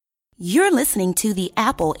You're listening to the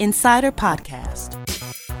Apple Insider Podcast.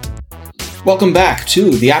 Welcome back to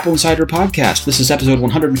the Apple Insider Podcast. This is episode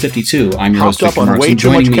 152. I'm your host, Hopped Victor up on Marks, way and too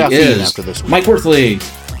much joining me caffeine is after this one. Mike Worthley.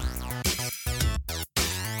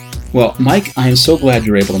 Well, Mike, I am so glad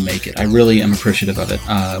you're able to make it. I really am appreciative of it.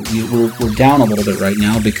 We're down a little bit right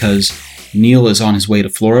now because Neil is on his way to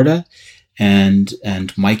Florida, and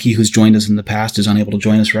Mikey, who's joined us in the past, is unable to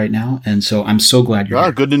join us right now. And so I'm so glad you're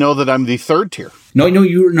here. Good to know that I'm the third tier. No,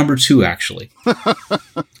 you were number 2, actually.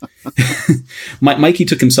 Mikey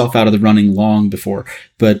took himself out of the running long before.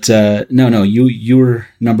 But no, you were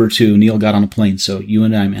number 2. Neil got on a plane, so you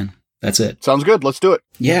and I, man. That's it. Sounds good. Let's do it.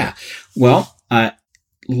 Yeah. Well,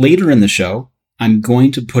 later in the show, I'm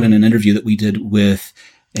going to put in an interview that we did with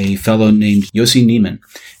a fellow named Yossi Neiman.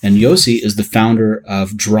 And Yossi is the founder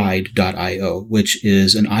of Dride.io, which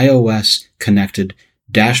is an iOS-connected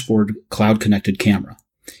dashboard, cloud-connected camera.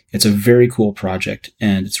 It's a very cool project,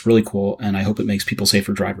 and it's really cool, and I hope it makes people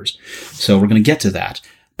safer drivers. So we're going to get to that.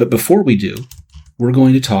 But before we do, we're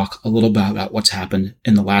going to talk a little bit about what's happened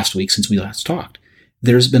in the last week since we last talked.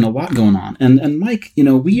 There's been a lot going on. And Mike,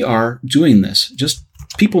 we are doing this. Just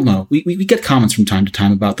people know. We get comments from time to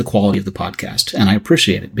time about the quality of the podcast, and I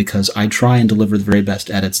appreciate it because I try and deliver the very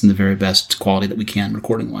best edits and the very best quality that we can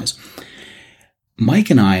recording-wise. Mike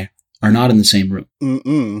and I are not in the same room.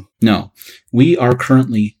 Mm-mm. No. We are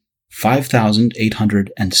currently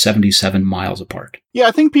 5,877 miles apart. Yeah,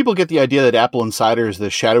 I think people get the idea that Apple Insider is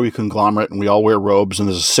this shadowy conglomerate and we all wear robes and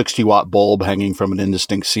there's a 60-watt bulb hanging from an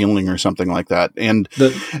indistinct ceiling or something like that. And the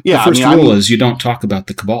first rule is you don't talk about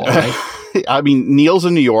the cabal, right? I mean, Neil's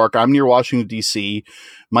in New York. I'm near Washington, D.C.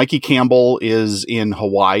 Mikey Campbell is in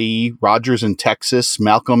Hawaii. Roger's in Texas.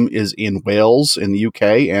 Malcolm is in Wales in the UK.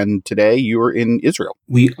 And today you're in Israel.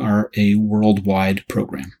 We are a worldwide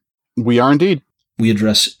program. We are indeed. We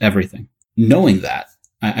address everything. Knowing that,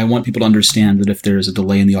 I want people to understand that if there is a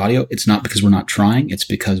delay in the audio, it's not because we're not trying. It's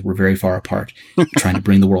because we're very far apart, trying to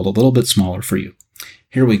bring the world a little bit smaller for you.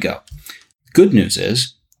 Here we go. Good news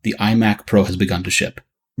is the iMac Pro has begun to ship.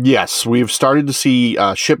 Yes, we've started to see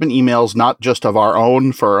shipment emails, not just of our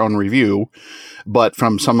own for our own review, but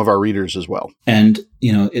from some of our readers as well. And,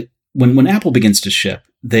 when Apple begins to ship,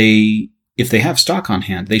 if they have stock on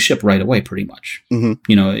hand, they ship right away pretty much. Mm-hmm.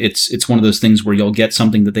 It's one of those things where you'll get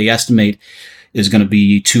something that they estimate is going to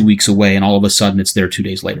be 2 weeks away, and all of a sudden it's there 2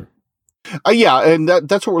 days later. Yeah, and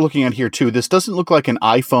that's what we're looking at here too. This doesn't look like an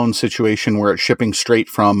iPhone situation where it's shipping straight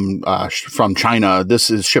from China. This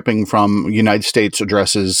is shipping from United States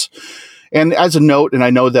addresses. And as a note, and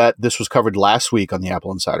I know that this was covered last week on the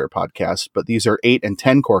Apple Insider podcast, but these are 8 and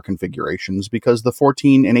 10 core configurations because the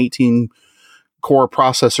 14 and 18 core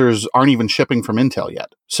processors aren't even shipping from Intel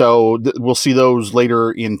yet. So we'll see those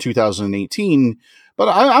later in 2018. But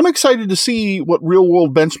I'm excited to see what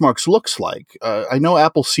real-world benchmarks looks like. I know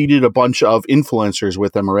Apple seeded a bunch of influencers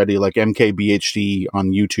with them already, like MKBHD on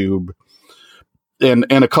YouTube, and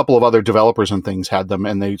a couple of other developers and things had them,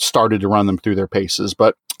 and they started to run them through their paces.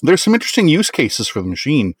 But there's some interesting use cases for the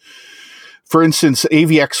machine. For instance,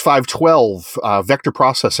 AVX 512 vector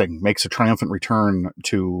processing makes a triumphant return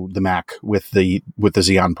to the Mac with the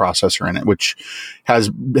Xeon processor in it, which has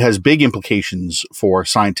big implications for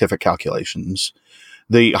scientific calculations.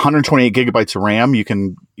 The 128 gigabytes of RAM, you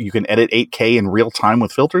can edit 8K in real time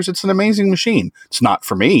with filters. It's an amazing machine. It's not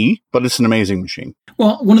for me, but it's an amazing machine.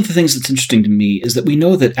 Well, one of the things that's interesting to me is that we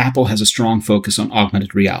know that Apple has a strong focus on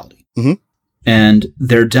augmented reality. Mm-hmm. And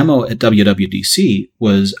their demo at WWDC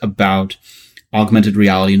was about augmented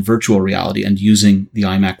reality and virtual reality and using the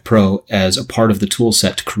iMac Pro as a part of the tool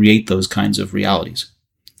set to create those kinds of realities,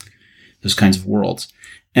 those kinds of worlds.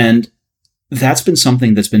 And that's been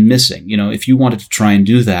something that's been missing. If you wanted to try and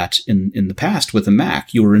do that in the past with a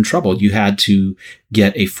Mac, you were in trouble. You had to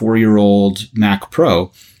get a 4-year-old Mac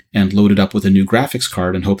Pro and load it up with a new graphics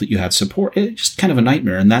card and hope that you had support. It's just kind of a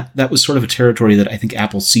nightmare. And that was sort of a territory that I think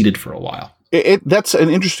Apple ceded for a while. That's an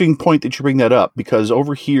interesting point that you bring that up, because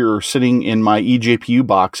over here, sitting in my eGPU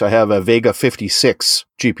box, I have a Vega 56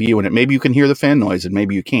 GPU in it. Maybe you can hear the fan noise and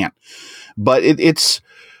maybe you can't. But it's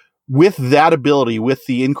with that ability, with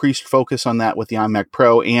the increased focus on that with the iMac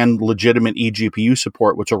Pro and legitimate eGPU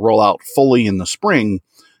support, which will roll out fully in the spring,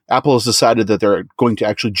 Apple has decided that they're going to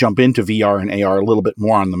actually jump into VR and AR a little bit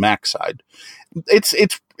more on the Mac side. It's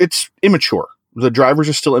immature. The drivers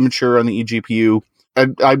are still immature on the eGPU.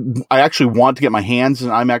 I actually want to get my hands on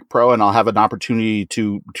an iMac Pro, and I'll have an opportunity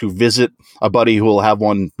to visit a buddy who will have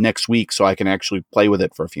one next week so I can actually play with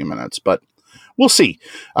it for a few minutes. But we'll see.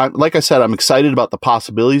 Like I said, I'm excited about the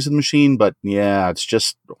possibilities of the machine, but yeah, it's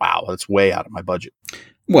just, wow, it's way out of my budget.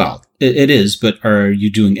 Well, it is, but are you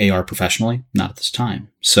doing AR professionally? Not at this time.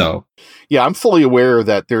 So, yeah, I'm fully aware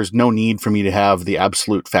that there's no need for me to have the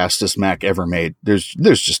absolute fastest Mac ever made. There's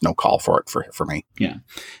just no call for it for me. Yeah.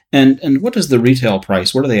 And what is the retail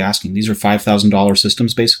price? What are they asking? These are $5,000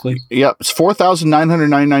 systems, basically? Yep, it's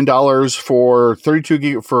 $4,999 for 32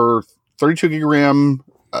 gig RAM,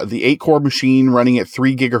 the 8-core machine running at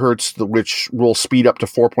 3 gigahertz, which will speed up to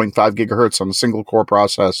 4.5 gigahertz on a single core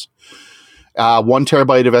process. 1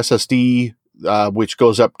 terabyte of SSD, which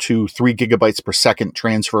goes up to 3 gigabytes per second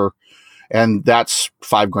transfer, and that's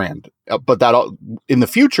 $5,000. But that in the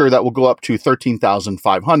future, that will go up to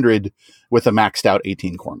 $13,500 with a maxed out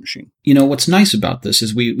 18-core machine. You know, what's nice about this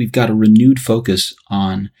is we've got a renewed focus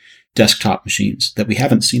on desktop machines that we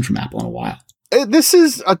haven't seen from Apple in a while. This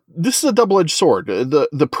is a double-edged sword.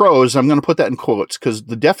 The pros, I'm going to put that in quotes because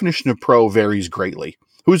the definition of pro varies greatly.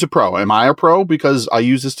 Who's a pro? Am I a pro because I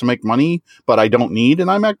use this to make money, but I don't need an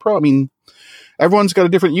iMac Pro? I mean, everyone's got a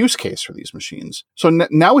different use case for these machines. So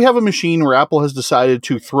now we have a machine where Apple has decided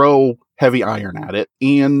to throw heavy iron at it,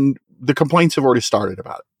 and the complaints have already started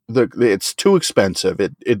about it. It's too expensive.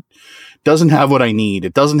 It doesn't have what I need.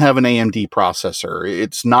 It doesn't have an AMD processor.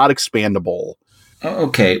 It's not expandable.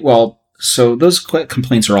 Okay, well, so those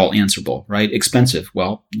complaints are all answerable, right? Expensive.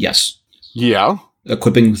 Well, yes. Yeah.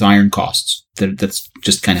 Equipping with iron costs. That's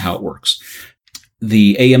just kind of how it works.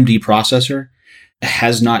 The AMD processor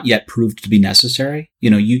has not yet proved to be necessary.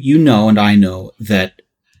 You know, you know, and I know that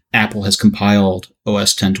Apple has compiled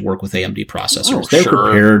OS X to work with AMD processors. They're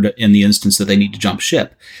prepared in the instance that they need to jump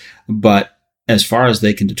ship. But as far as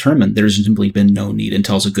they can determine, there's simply been no need.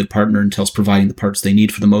 Intel's a good partner. Intel's providing the parts they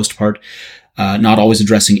need for the most part. Not always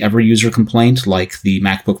addressing every user complaint, like the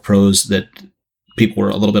MacBook Pros that people were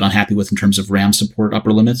a little bit unhappy with in terms of RAM support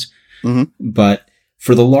upper limits. Mm-hmm. But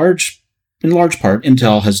for in large part,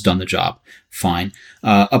 Intel has done the job fine.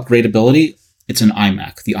 Upgradability, it's an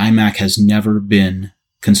iMac. The iMac has never been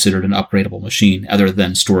considered an upgradable machine other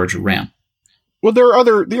than storage or RAM. Well, there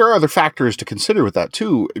are other factors to consider with that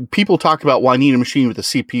too. People talk about, well, I need a machine with a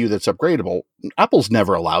CPU that's upgradable. Apple's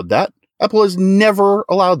never allowed that. Apple has never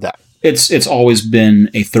allowed that. It's always been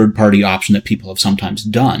a third-party option that people have sometimes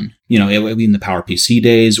done. You know, in the PowerPC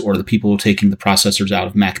days, or the people taking the processors out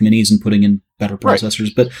of Mac Minis and putting in better processors.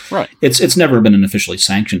 But it's never been an officially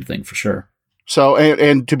sanctioned thing for sure. So,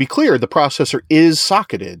 and to be clear, the processor is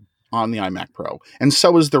socketed on the iMac Pro, and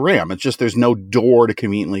so is the RAM. It's just there's no door to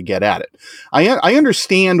conveniently get at it. I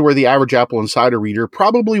understand where the average Apple Insider reader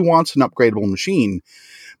probably wants an upgradable machine,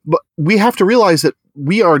 but we have to realize that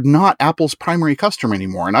we are not Apple's primary customer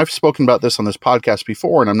anymore. And I've spoken about this on this podcast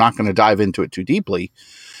before, and I'm not going to dive into it too deeply.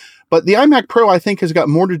 But the iMac Pro, I think, has got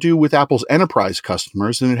more to do with Apple's enterprise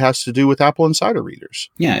customers than it has to do with Apple Insider readers.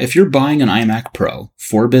 Yeah, if you're buying an iMac Pro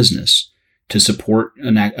for business to support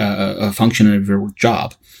a function of your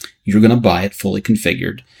job, you're going to buy it fully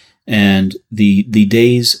configured. And the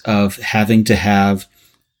days of having to have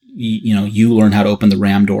you learn how to open the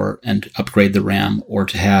RAM door and upgrade the RAM, or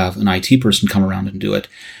to have an IT person come around and do it,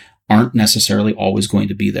 aren't necessarily always going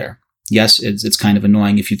to be there. Yes, it's kind of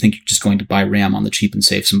annoying if you think you're just going to buy RAM on the cheap and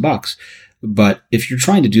save some bucks. But if you're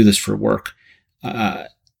trying to do this for work, and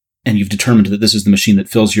you've determined that this is the machine that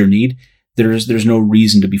fills your need, there's no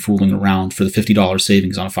reason to be fooling around for the $50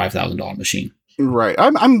 savings on a $5,000 machine. Right.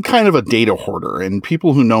 I'm kind of a data hoarder, and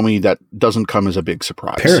people who know me, that doesn't come as a big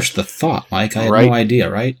surprise. Perish the thought, Mike. I had no idea,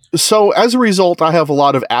 right? So as a result, I have a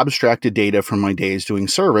lot of abstracted data from my days doing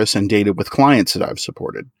service and data with clients that I've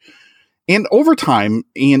supported. And over time,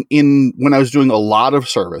 when I was doing a lot of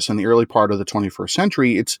service in the early part of the 21st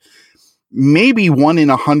century, it's maybe 1 in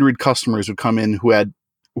 100 customers would come in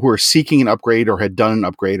who are seeking an upgrade or had done an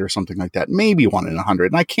upgrade or something like that. Maybe 1 in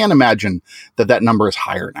 100. And I can't imagine that number is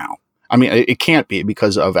higher now. I mean, it can't be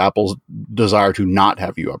because of Apple's desire to not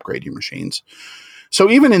have you upgrade your machines.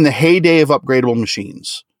 So even in the heyday of upgradable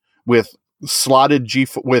machines with socketed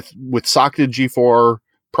G4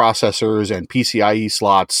 processors and PCIe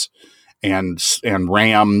slots and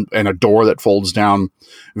RAM and a door that folds down,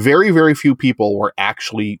 very, very few people were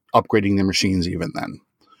actually upgrading their machines even then.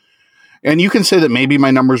 And you can say that maybe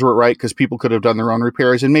my numbers were right because people could have done their own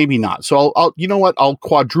repairs, and maybe not. So I'll you know what? I'll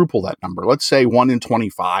quadruple that number. Let's say 1 in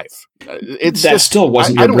 25. Still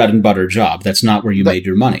wasn't your bread and butter job. That's not where you made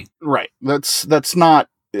your money. Right. That's not.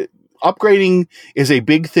 Upgrading is a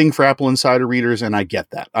big thing for Apple Insider readers, and I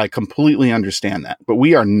get that. I completely understand that. But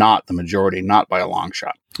we are not the majority, not by a long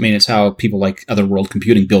shot. I mean, it's how people like Other World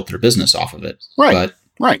Computing built their business off of it. Right.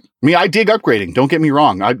 Right. I mean, I dig upgrading. Don't get me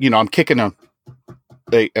wrong. I'm kicking a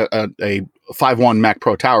 5.1 Mac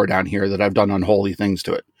Pro tower down here that I've done unholy things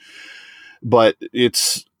to it. But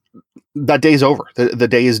that day's over. The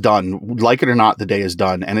day is done. Like it or not, the day is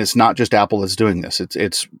done. And it's not just Apple that's doing this.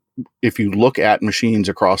 It's if you look at machines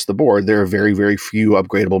across the board, there are very, very few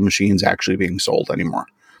upgradable machines actually being sold anymore.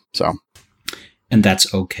 So, and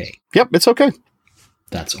that's okay. Yep, it's okay.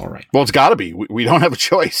 That's all right. Well, it's got to be. We don't have a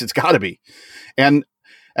choice. It's got to be. And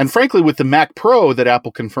frankly, with the Mac Pro that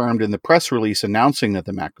Apple confirmed in the press release announcing that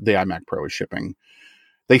the iMac Pro is shipping,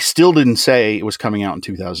 they still didn't say it was coming out in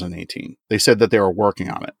 2018. They said that they were working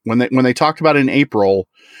on it. When they talked about it in April,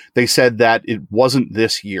 they said that it wasn't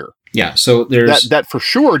this year. Yeah, so there's that for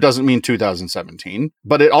sure doesn't mean 2017,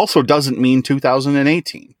 but it also doesn't mean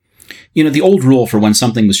 2018. You know, the old rule for when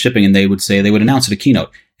something was shipping, and they would announce at a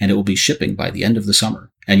keynote, and it will be shipping by the end of the summer,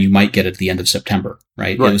 and you might get it at the end of September,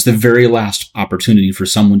 right? It was the very last opportunity for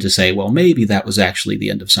someone to say, well, maybe that was actually the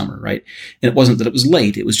end of summer, right? And it wasn't that it was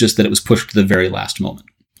late, it was just that it was pushed to the very last moment.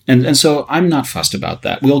 And so I'm not fussed about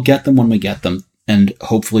that. We'll get them when we get them, and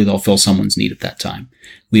hopefully they'll fill someone's need at that time.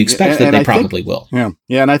 We expect that they probably will. Yeah,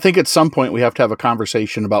 and I think at some point we have to have a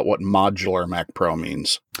conversation about what modular Mac Pro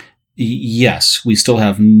means. Yes, we still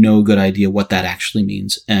have no good idea what that actually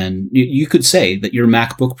means. And you could say that your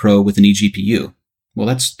MacBook Pro with an eGPU, well,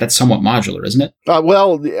 that's somewhat modular, isn't it?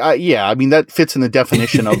 Yeah. I mean, that fits in the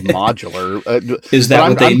definition of modular. Is that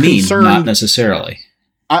what they mean? Not necessarily.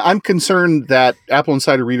 I'm concerned that Apple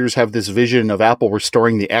Insider readers have this vision of Apple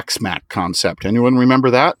restoring the XMac concept. Anyone remember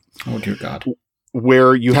that? Oh, dear God.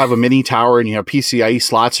 Where you have a mini tower and you have PCIe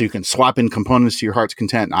slots so you can swap in components to your heart's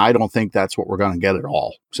content. I don't think that's what we're going to get at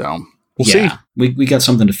all. So we'll see. We got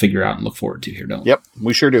something to figure out and look forward to here, don't we? Yep,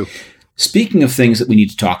 we sure do. Speaking of things that we need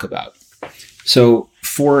to talk about. So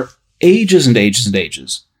for ages and ages and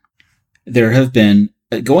ages, there have been,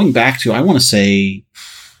 going back to, I want to say,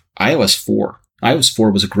 iOS 4. iOS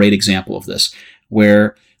 4 was a great example of this,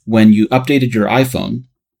 where when you updated your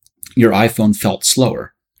iPhone felt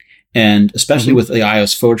slower. And especially with the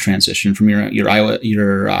iOS 4 transition from your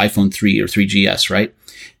iPhone 3 or 3GS, right?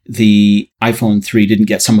 The iPhone 3 didn't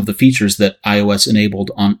get some of the features that iOS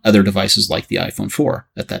enabled on other devices like the iPhone 4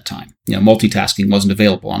 at that time. You know, multitasking wasn't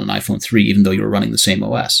available on an iPhone 3, even though you were running the same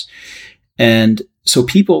OS. And so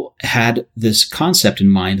people had this concept in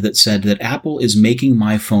mind that said that Apple is making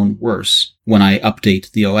my phone worse when I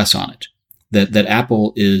update the OS on it. That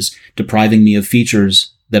Apple is depriving me of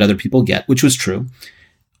features that other people get, which was true.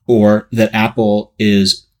 Or that Apple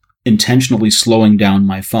is intentionally slowing down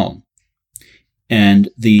my phone. And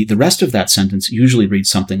the rest of that sentence usually reads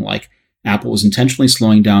something like, Apple is intentionally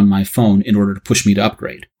slowing down my phone in order to push me to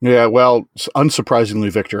upgrade. Yeah, well,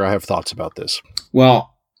 unsurprisingly, Victor, I have thoughts about this.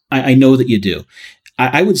 Well, I know that you do.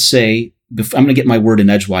 I would say, I'm going to get my word in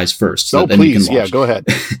edgewise first. So then please, you can go ahead.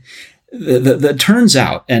 The turns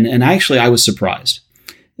out, and actually I was surprised,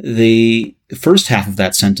 the first half of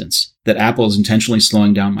that sentence, that Apple is intentionally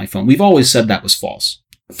slowing down my phone. We've always said that was false.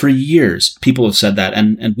 For years, people have said that,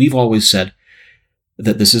 and we've always said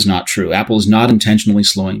that this is not true. Apple is not intentionally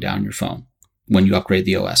slowing down your phone when you upgrade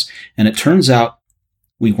the OS. And it turns out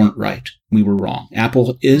we weren't right. We were wrong.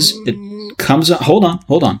 Apple is, it comes up, hold on.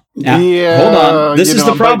 Hold on. This is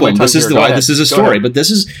the problem. This is this is a story, but this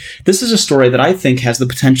is a story that I think has the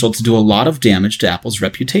potential to do a lot of damage to Apple's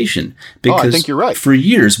reputation. Because I think you're right. For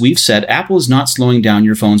years, we've said Apple is not slowing down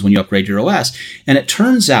your phones when you upgrade your OS. And it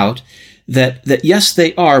turns out that yes,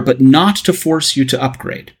 they are, but not to force you to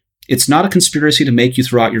upgrade. It's not a conspiracy to make you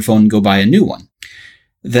throw out your phone and go buy a new one.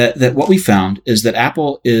 That what we found is that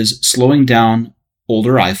Apple is slowing down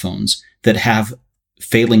older iPhones that have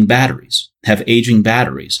failing batteries, have aging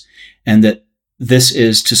batteries, and that this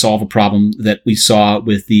is to solve a problem that we saw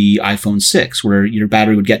with the iPhone 6, where your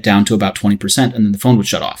battery would get down to about 20% and then the phone would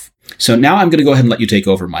shut off. So now I'm going to go ahead and let you take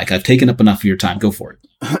over, Mike. I've taken up enough of your time. Go for it.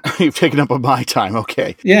 You've taken up of my time.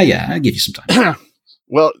 Okay. Yeah. I'll give you some time.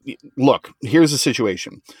 Well, look, here's the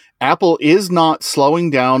situation. Apple is not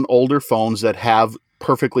slowing down older phones that have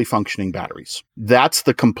perfectly functioning batteries. That's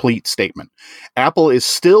the complete statement. Apple is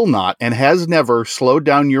still not and has never slowed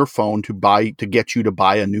down your phone to get you to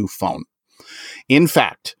buy a new phone. In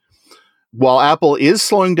fact, while Apple is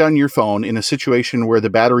slowing down your phone in a situation where the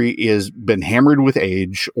battery is been hammered with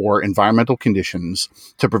age or environmental conditions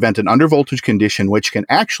to prevent an undervoltage condition which can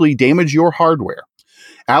actually damage your hardware,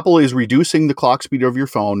 Apple is reducing the clock speed of your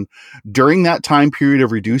phone during that time period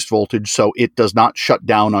of reduced voltage so it does not shut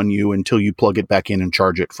down on you until you plug it back in and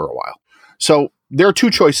charge it for a while. So there are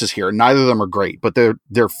two choices here. Neither of them are great, but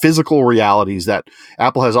they're physical realities that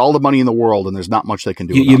Apple has all the money in the world and there's not much they can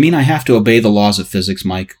do. You mean I have to obey the laws of physics,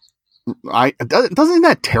 Mike? Isn't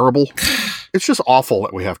that terrible? It's just awful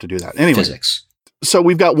that we have to do that. Anyway. Physics. So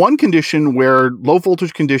we've got one condition where low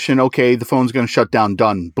voltage condition, okay, the phone's going to shut down,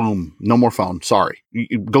 done, boom, no more phone, sorry.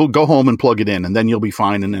 Go home and plug it in, and then you'll be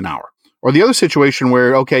fine in an hour. Or the other situation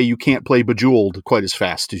where, okay, you can't play Bejeweled quite as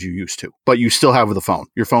fast as you used to, but you still have the phone.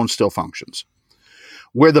 Your phone still functions.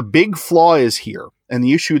 Where the big flaw is here, and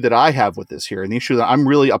the issue that I have with this here, and the issue that I'm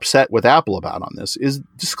really upset with Apple about on this, is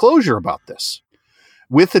disclosure about this.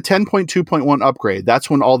 With the 10.2.1 upgrade, that's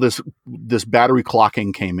when all this battery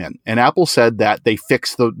clocking came in. And Apple said that they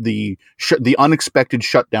fixed the unexpected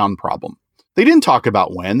shutdown problem. They didn't talk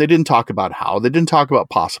about when. They didn't talk about how. They didn't talk about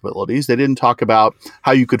possibilities. They didn't talk about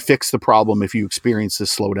how you could fix the problem if you experience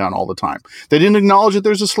this slowdown all the time. They didn't acknowledge that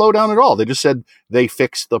there's a slowdown at all. They just said they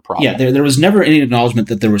fixed the problem. Yeah, there was never any acknowledgement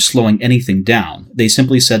that there was slowing anything down. They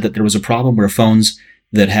simply said that there was a problem where phones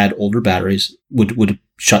that had older batteries would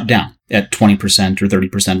shut down at 20% or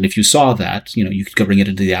 30%. And if you saw that, you could go bring it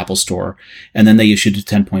into the Apple Store. And then they issued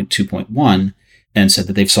 10.2.1 and said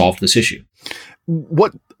that they've solved this issue.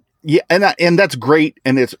 Yeah, and that's great,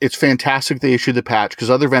 and it's fantastic they issued the patch,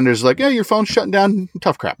 because other vendors are like, yeah, your phone's shutting down,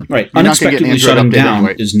 tough crap. Right. Unexpectedly shutting down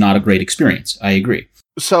is not a great experience. I agree.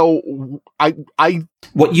 So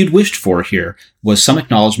what you'd wished for here was some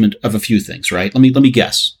acknowledgement of a few things, right? Let me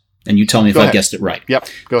guess. And you tell me if I guessed it right. Yep,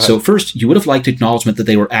 go ahead. So first, you would have liked acknowledgement that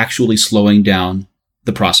they were actually slowing down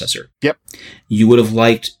the processor. Yep. You would have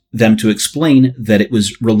liked them to explain that it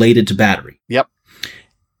was related to battery. Yep.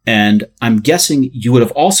 And I'm guessing you would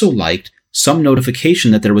have also liked some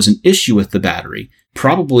notification that there was an issue with the battery,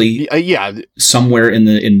 probably somewhere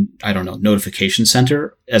in I don't know, notification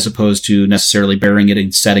center, as opposed to necessarily burying it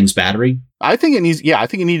in settings battery. I think it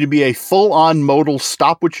needed to be a full-on modal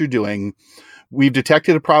stop what you're doing. We've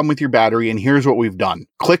detected a problem with your battery, and here's what we've done.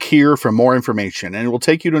 Click here for more information, and it will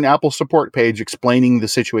take you to an Apple support page explaining the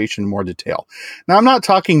situation in more detail. Now, I'm not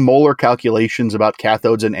talking molar calculations about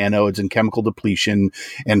cathodes and anodes and chemical depletion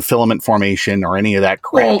and filament formation or any of that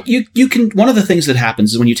crap. Well, you can. One of the things that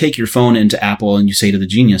happens is when you take your phone into Apple and you say to the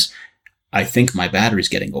Genius, I think my battery's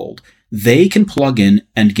getting old, they can plug in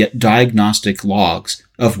and get diagnostic logs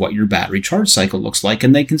of what your battery charge cycle looks like.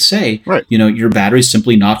 And they can say, right, your battery's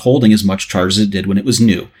simply not holding as much charge as it did when it was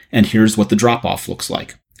new. And here's what the drop off looks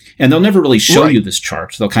like. And they'll never really show you this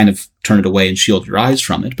chart. They'll kind of turn it away and shield your eyes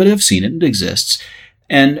from it. But I've seen it. It exists.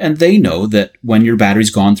 And they know that when your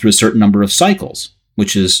battery's gone through a certain number of cycles,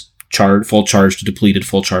 which is full charge to depleted,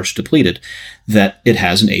 full charge to depleted, that it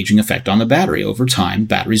has an aging effect on the battery. Over time,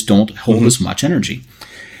 batteries don't hold as much energy.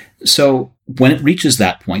 So when it reaches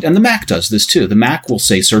that point, and the Mac does this too, the Mac will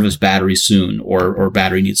say service battery soon or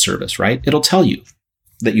battery needs service, right? It'll tell you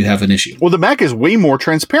that you have an issue. Well, the Mac is way more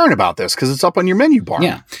transparent about this because it's up on your menu bar.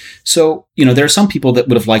 Yeah. So, there are some people that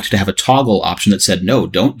would have liked to have a toggle option that said, no,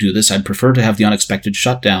 don't do this. I'd prefer to have the unexpected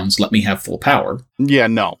shutdowns. Let me have full power. Yeah,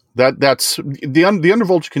 no. That's the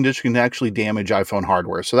undervoltage condition can actually damage iPhone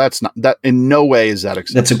hardware. So that's not that in no way is that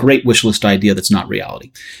acceptable. That's a great wish list idea that's not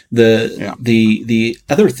reality. The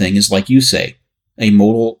other thing is, like you say, a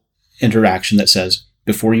modal interaction that says,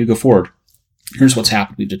 before you go forward, here's what's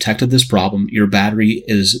happened. We've detected this problem. Your battery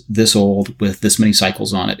is this old with this many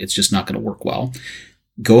cycles on it. It's just not going to work well.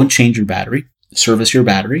 Go and change your battery, service your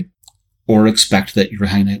battery, or expect that you're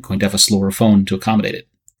going to have a slower phone to accommodate it.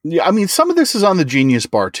 Yeah, I mean, some of this is on the Genius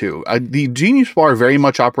Bar, too. The Genius Bar very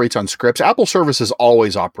much operates on scripts. Apple Service has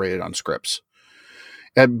always operated on scripts.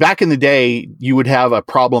 Back in the day, you would have a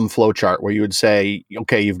problem flowchart where you would say,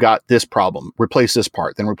 okay, you've got this problem, replace this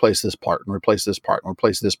part, then replace this part, and replace this part, and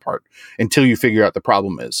replace this part, until you figure out the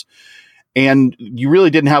problem is. And you really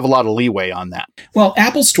didn't have a lot of leeway on that. Well,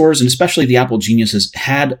 Apple stores, and especially the Apple Geniuses,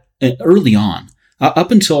 had early on,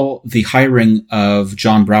 up until the hiring of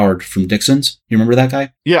John Broward from Dixon's. You remember that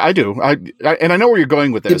guy? Yeah, I do. And I know where you're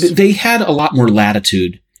going with this. They had a lot more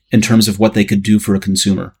latitude in terms of what they could do for a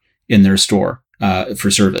consumer in their store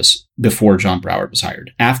for service before John Broward was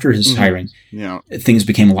hired. After his hiring, things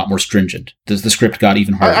became a lot more stringent. The script got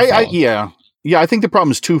even harder to follow. Yeah, I think the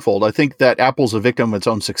problem is twofold. I think that Apple's a victim of its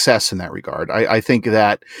own success in that regard. I think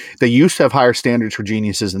that they used to have higher standards for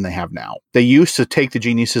Geniuses than they have now. They used to take the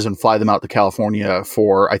Geniuses and fly them out to California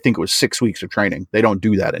for, I think it was 6 weeks of training. They don't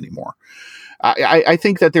do that anymore. I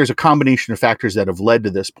think that there's a combination of factors that have led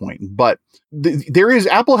to this point, but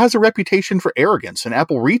Apple has a reputation for arrogance, and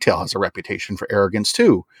Apple retail has a reputation for arrogance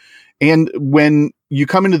too. And when you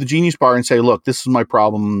come into the Genius Bar and say, look, this is my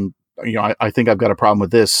problem, I think I've got a problem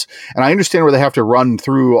with this. And I understand where they have to run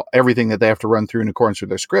through everything that they have to run through in accordance with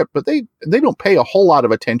their script, but they don't pay a whole lot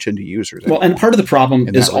of attention to users. Well, and part of the problem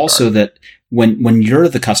is also that when you're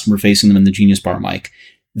the customer facing them in the Genius Bar, Mike,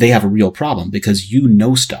 they have a real problem because you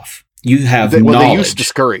know stuff. You have knowledge. They used to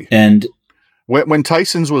scurry. And When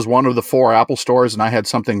Tyson's was one of the 4 Apple stores and I had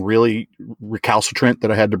something really recalcitrant that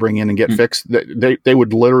I had to bring in and get fixed, they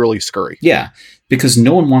would literally scurry. Yeah, because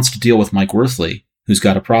no one wants to deal with Mike Worthley, who's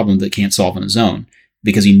got a problem that can't solve on his own,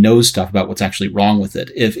 because he knows stuff about what's actually wrong with it.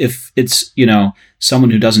 If it's,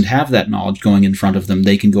 someone who doesn't have that knowledge going in front of them,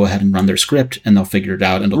 they can go ahead and run their script and they'll figure it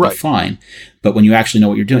out and it'll be fine. But when you actually know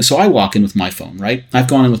what you're doing, so I walk in with my phone, right? I've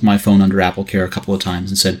gone in with my phone under Apple Care a couple of times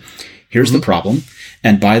and said, here's the problem.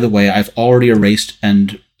 And by the way, I've already erased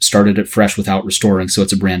and started it fresh without restoring, so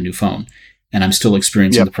it's a brand new phone. And I'm still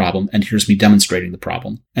experiencing the problem, and here's me demonstrating the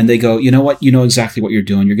problem. And they go, you know what? You know exactly what you're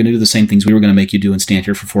doing. You're going to do the same things we were going to make you do and stand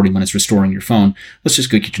here for 40 minutes restoring your phone. Let's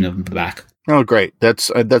just go get you in the back. Oh, great. That's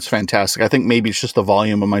fantastic. I think maybe it's just the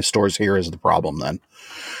volume of my stores here is the problem then.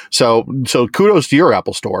 So kudos to your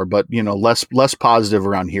Apple store, but less positive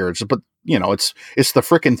around here. It's the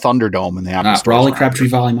frickin' Thunderdome in the Apple store. Raleigh, Crabtree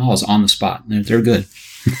Valley Mall is on the spot. They're good.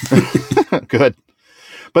 Good.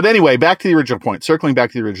 But anyway, circling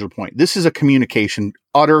back to the original point, this is a communication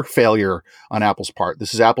utter failure on Apple's part.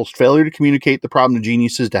 This is Apple's failure to communicate the problem to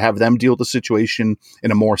geniuses, to have them deal with the situation in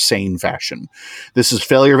a more sane fashion. This is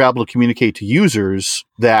failure of Apple to communicate to users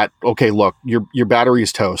that, okay, look, your battery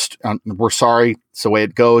is toast. We're sorry. It's the way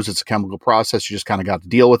it goes. It's a chemical process. You just kind of got to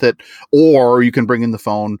deal with it. Or you can bring in the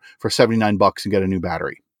phone for $79 and get a new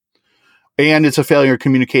battery. And it's a failure of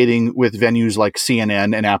communicating with venues like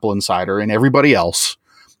CNN and Apple Insider and everybody else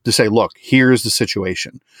to say, look, here's the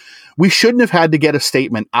situation. We shouldn't have had to get a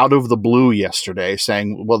statement out of the blue yesterday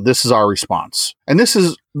saying, well, this is our response. And this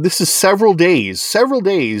is several days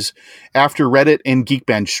after Reddit and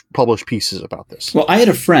Geekbench published pieces about this. Well, I had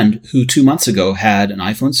a friend who 2 months ago had an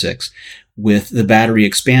iPhone 6 with the battery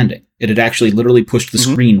expanding. It had actually literally pushed the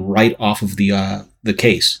screen right off of the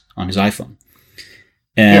case on his iPhone.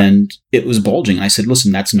 And it was bulging. And I said,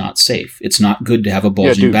 listen, that's not safe. It's not good to have a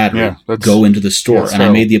bulging battery. Go into the store. And I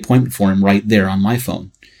made the appointment for him right there on my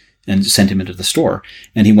phone and sent him into the store.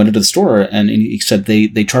 And he went into the store and he said,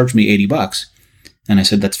 they charged me $80. And I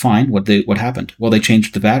said, that's fine. What happened? Well, they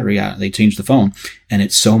changed the battery out. They changed the phone and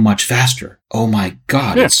it's so much faster. Oh my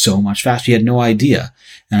God, it's so much faster. He had no idea.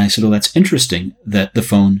 And I said, well, that's interesting that the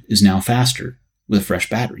phone is now faster with a fresh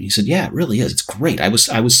battery. He said, yeah, it really is. It's great. I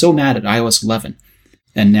was so mad at iOS 11.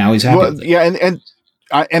 And now he's happy with it. Yeah,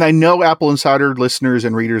 and I know Apple Insider listeners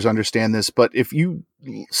and readers understand this, but if you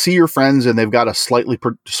see your friends and they've got a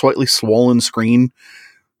slightly swollen screen,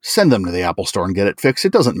 send them to the Apple store and get it fixed.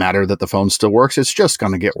 It doesn't matter that the phone still works. It's just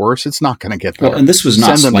going to get worse. It's not going to get better. Well, and this was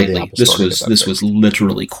not slightly. This was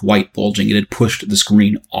literally quite bulging. It had pushed the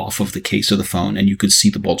screen off of the case of the phone, and you could see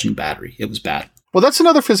the bulging battery. It was bad. Well, that's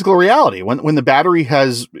another physical reality. When the battery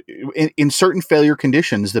has, in certain failure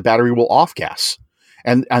conditions, the battery will off-gas.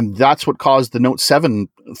 And that's what caused the Note 7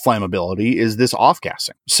 flammability is this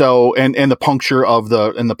off-gassing. So, and the puncture of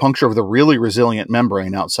the really resilient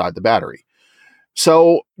membrane outside the battery.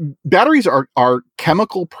 So batteries are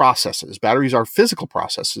chemical processes. Batteries are physical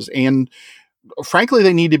processes. And frankly,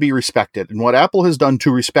 they need to be respected. And what Apple has done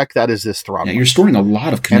to respect that is this throttling. Yeah, you're storing a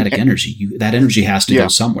lot of kinetic energy. That energy has to go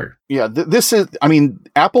somewhere. Yeah,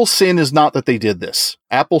 Apple's sin is not that they did this.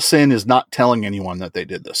 Apple's sin is not telling anyone that they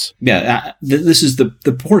did this. Yeah, this is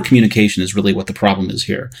the poor communication is really what the problem is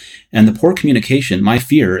here. And the poor communication, my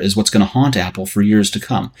fear, is what's going to haunt Apple for years to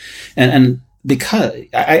come. And because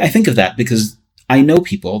I think of that because I know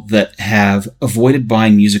people that have avoided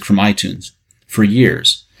buying music from iTunes for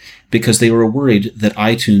years because they were worried that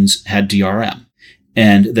iTunes had DRM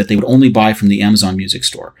and that they would only buy from the Amazon Music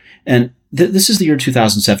Store. And this is the year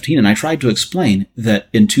 2017, and I tried to explain that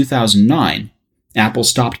in 2009, Apple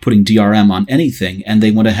stopped putting DRM on anything, and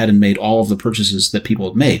they went ahead and made all of the purchases that people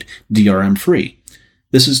had made DRM-free.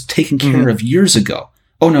 This is taken care of years ago.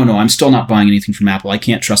 Oh, no, I'm still not buying anything from Apple. I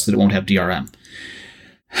can't trust that it won't have DRM.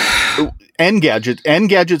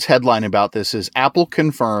 Engadget's headline about this is Apple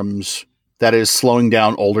confirms that is slowing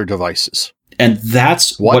down older devices. And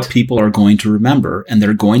that's what people are going to remember. And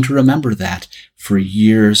they're going to remember that for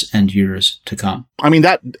years and years to come. I mean,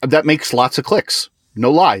 that makes lots of clicks. No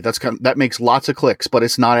lie. That makes lots of clicks, but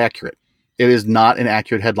it's not accurate. It is not an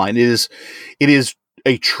accurate headline. It is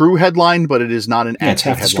a true headline, but it is not an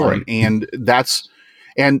accurate headline.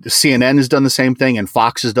 And CNN has done the same thing, and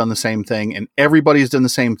Fox has done the same thing, and everybody's done the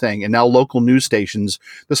same thing. And now local news stations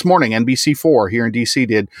this morning, NBC4 here in DC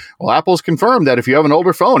did, well, Apple's confirmed that if you have an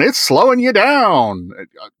older phone, it's slowing you down.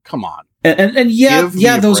 Come on. And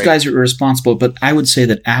those guys are irresponsible, but I would say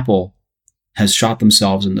that Apple has shot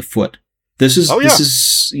themselves in the foot. Those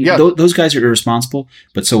guys are irresponsible,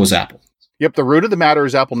 but so is Apple. Yep, the root of the matter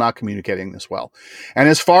is Apple not communicating this well. And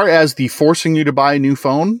as far as the forcing you to buy a new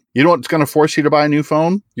phone, you know what's going to force you to buy a new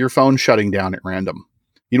phone? Your phone shutting down at random.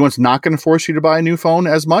 You know what's not going to force you to buy a new phone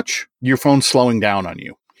as much? Your phone slowing down on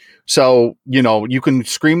you. So, you can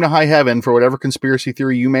scream to high heaven for whatever conspiracy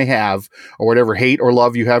theory you may have or whatever hate or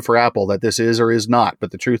love you have for Apple that this is or is not.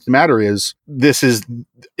 But the truth of the matter is, this is,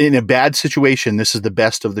 in a bad situation, this is the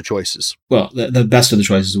best of the choices. Well, the best of the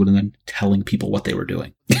choices would have been telling people what they were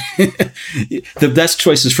doing. The best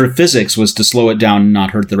choices for physics was to slow it down and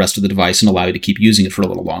not hurt the rest of the device and allow you to keep using it for a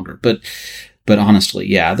little longer. But honestly,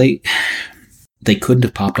 yeah, they couldn't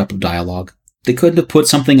have popped up a dialogue. They couldn't have put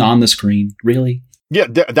something on the screen, really. Yeah,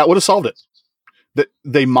 that would have solved it.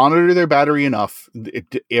 They monitor their battery enough.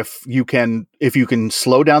 If you can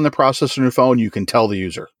slow down the process on your phone, you can tell the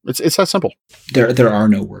user. It's that simple. There are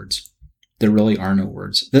no words. There really are no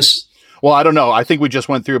words. Well, I don't know. I think we just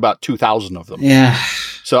went through about 2,000 of them. Yeah.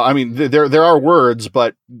 So I mean, there are words,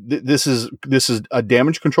 but this is a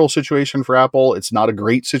damage control situation for Apple. It's not a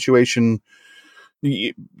great situation.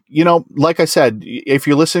 Like I said, if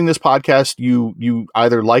you're listening to this podcast, you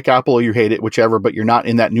either like Apple or you hate it, whichever, but you're not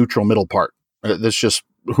in that neutral middle part. That's just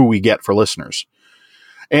who we get for listeners.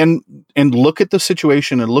 And look at the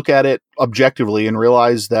situation and look at it objectively and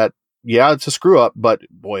realize that, yeah, it's a screw up, but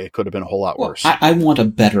boy, it could have been a whole lot worse. I want a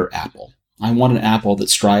better Apple. I want an Apple that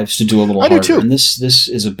strives to do a little harder. I do too. And this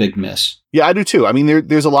is a big miss. Yeah, I do too. I mean,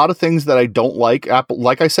 there's a lot of things that I don't like. Apple,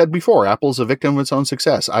 like I said before, Apple's a victim of its own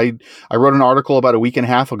success. I wrote an article about a week and a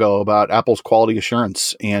half ago about Apple's quality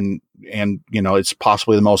assurance, and it's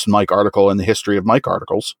possibly the most Mike article in the history of Mike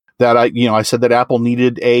articles. That I said that Apple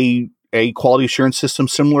needed a quality assurance system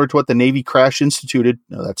similar to what the Navy crash instituted.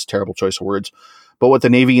 No, that's a terrible choice of words. But what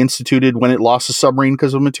the Navy instituted when it lost a submarine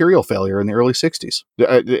because of material failure in the early 60s.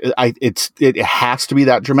 It has to be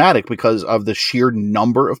that dramatic because of the sheer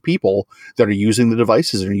number of people that are using the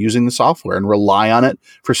devices and are using the software and rely on it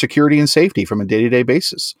for security and safety from a day-to-day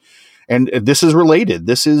basis. And this is related.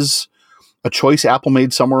 This is a choice Apple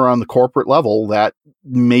made somewhere on the corporate level that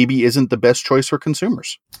maybe isn't the best choice for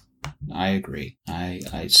consumers. I agree.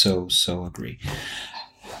 I so agree.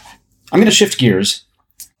 I'm going to shift gears.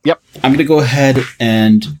 Yep. I'm going to go ahead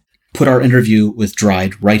and put our interview with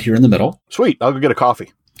Dride right here in the middle. Sweet. I'll go get a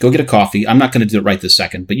coffee. Go get a coffee. I'm not going to do it right this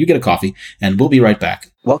second, but you get a coffee, and we'll be right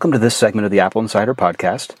back. Welcome to this segment of the Apple Insider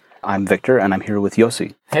Podcast. I'm Victor, and I'm here with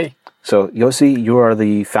Yossi. Hey. So, Yossi, you are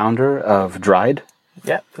the founder of Dride.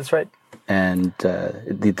 Yeah, that's right. And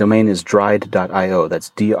the domain is dride.io. That's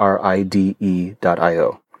dride.io.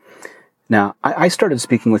 Now, I started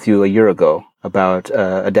speaking with you a year ago about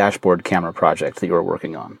a dashboard camera project that you were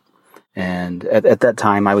working on. And at that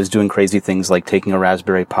time, I was doing crazy things like taking a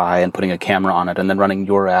Raspberry Pi and putting a camera on it and then running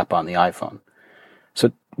your app on the iPhone.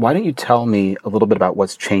 So why don't you tell me a little bit about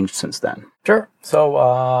what's changed since then? Sure.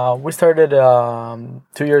 So we started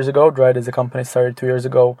 2 years ago. Dride as a company started 2 years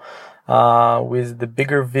ago with the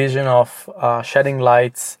bigger vision of shedding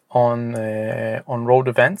lights on road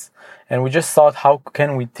events. And we just thought, how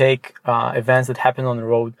can we take events that happen on the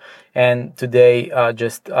road and today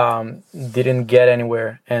just didn't get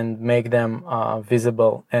anywhere and make them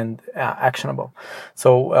visible and actionable.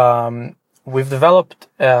 So we've developed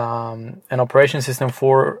an operation system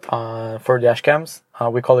for dash cams.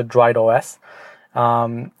 We call it Dride OS.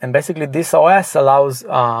 And basically this OS allows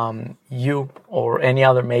you or any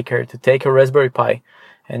other maker to take a Raspberry Pi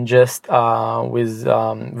and just with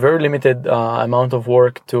very limited amount of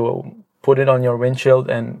work to put it on your windshield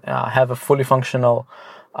and have a fully functional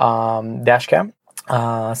dash cam.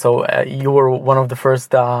 So you were one of the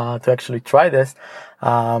first to actually try this.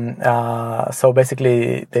 So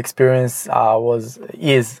basically the experience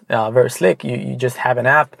is very slick. You just have an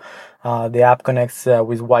app. The app connects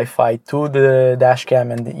with Wi-Fi to the dash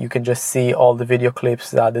cam, and you can just see all the video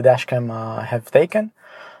clips that the dash cam have taken.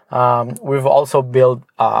 We've also built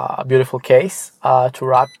a beautiful case to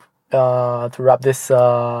wrap this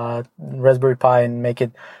Raspberry Pi and make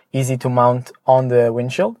it easy to mount on the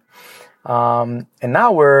windshield. And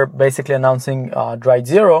now we're basically announcing Dride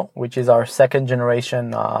Zero, which is our second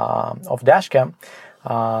generation of dashcam.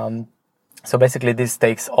 So basically, this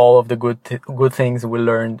takes all of the good things we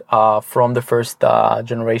learned from the first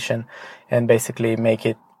generation and basically make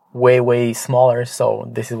it way smaller. So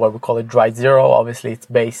this is what we call it Dride Zero. Obviously, it's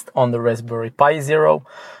based on the Raspberry Pi Zero.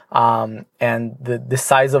 And the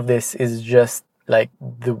size of this is just like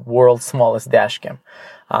the world's smallest dashcam.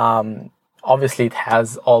 Obviously, it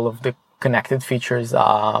has all of the connected features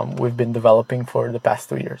we've been developing for the past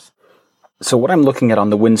 2 years. So what I'm looking at on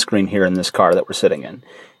the windscreen here in this car that we're sitting in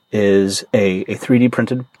is a 3D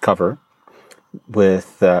printed cover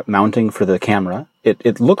with mounting for the camera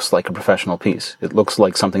it looks like a professional piece. It looks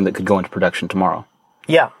like something that could go into production tomorrow.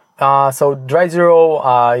 Yeah. So Dride Zero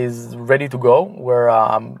is ready to go.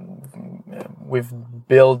 We've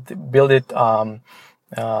built it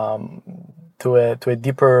to a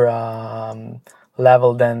deeper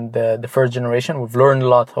level than the first generation. We've learned a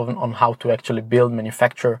lot on how to actually build,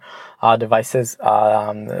 manufacture devices.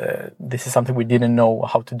 This is something we didn't know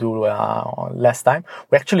how to do last time.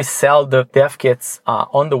 We actually sell the dev kits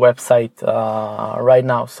on the website right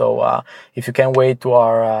now. So if you can wait to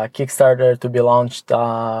our Kickstarter to be launched,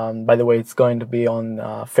 by the way, it's going to be on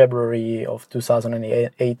February of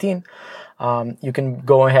 2018. You can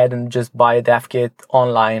go ahead and just buy a dev kit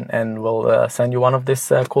online, and we'll send you one of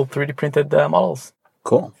these cool 3D printed models.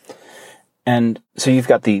 Cool. And so you've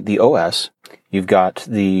got the OS, you've got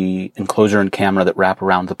the enclosure and camera that wrap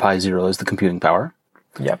around the Pi Zero as the computing power.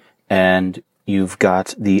 Yep. And you've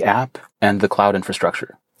got the app and the cloud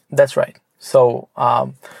infrastructure. That's right. So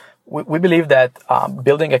we believe that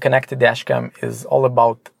building a connected dashcam is all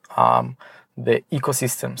about the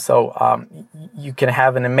ecosystem. So you can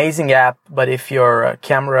have an amazing app, but if your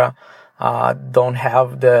camera don't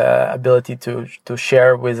have the ability to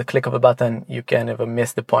share with a click of a button, you can ever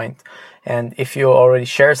miss the point. And if you already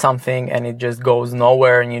share something and it just goes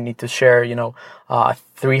nowhere, and you need to share,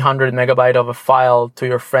 300 megabyte of a file to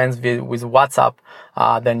your friends with WhatsApp,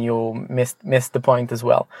 then you miss the point as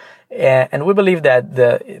well. And we believe that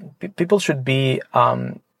the people should be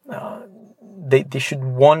they should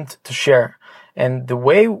want to share. And the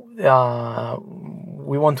way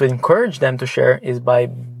we want to encourage them to share is by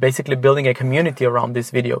basically building a community around these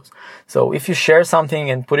videos. So if you share something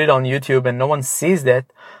and put it on YouTube and no one sees that,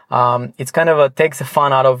 it's kind of takes the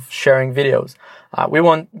fun out of sharing videos. We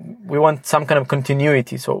want some kind of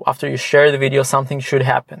continuity. So after you share the video, something should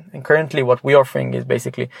happen. And currently what we're offering is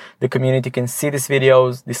basically the community can see these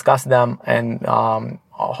videos, discuss them, and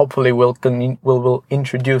hopefully we'll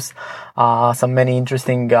introduce some many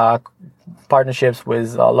interesting partnerships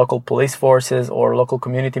with local police forces or local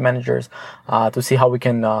community managers to see how we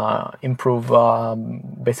can improve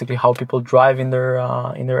basically how people drive in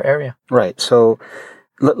their area. Right. So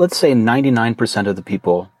let's say 99% of the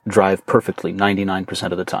people drive perfectly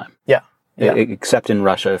 99% of the time. Yeah. Except in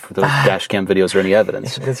Russia, if those dash cam videos are any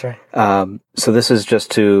evidence. That's right. So this is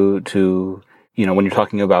just to when you're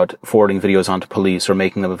talking about forwarding videos onto police or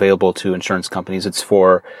making them available to insurance companies, it's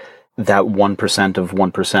for that 1% of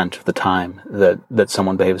 1% of the time that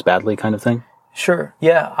someone behaves badly, kind of thing? Sure.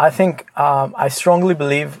 Yeah, I think I strongly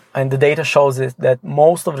believe, and the data shows it, that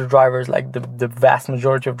most of the drivers, like the vast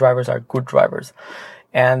majority of drivers, are good drivers.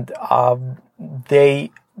 And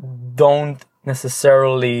they don't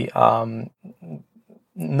necessarily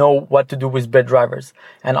know what to do with bad drivers.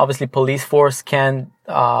 And obviously police force can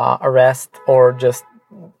arrest, or just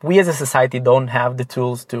we as a society don't have the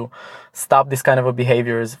tools to stop this kind of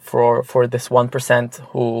behaviors for this 1%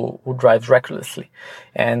 who drives recklessly.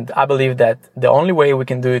 And I believe that the only way we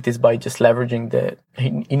can do it is by just leveraging the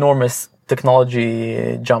enormous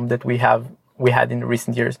technology jump that we had in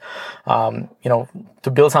recent years. To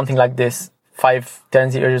build something like this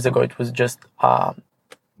 5-10 years ago, it was just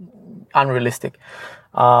unrealistic.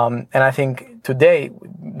 And I think today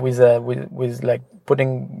with like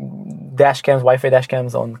putting dash cams, Wi-Fi dash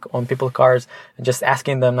cams on people's cars and just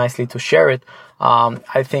asking them nicely to share it,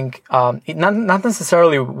 I think not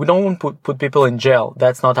necessarily, we don't want to put people in jail.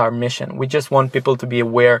 That's not our mission. We just want people to be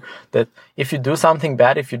aware that if you do something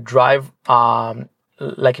bad, if you drive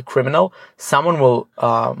like a criminal, someone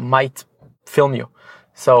might film you.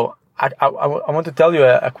 So I want to tell you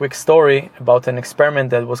a quick story about an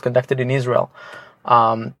experiment that was conducted in Israel.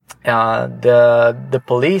 The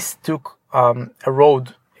police took a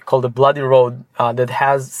road called the Bloody Road that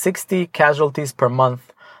has 60 casualties per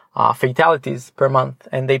month, fatalities per month,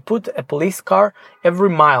 and they put a police car every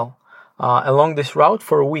mile along this route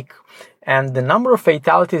for a week, and the number of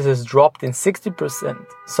fatalities has dropped in 60%.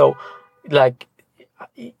 So, like,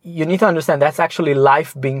 you need to understand that's actually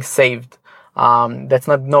life being saved. That's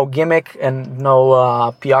not no gimmick and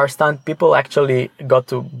no PR stunt. People actually got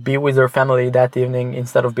to be with their family that evening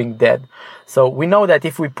instead of being dead. So we know that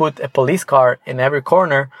if we put a police car in every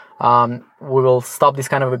corner, we will stop this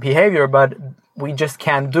kind of a behavior, but we just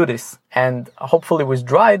can't do this. And hopefully with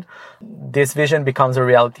Dride, this vision becomes a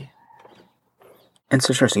reality. It's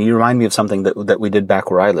interesting. You remind me of something that we did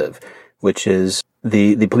back where I live, which is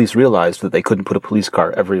the police realized that they couldn't put a police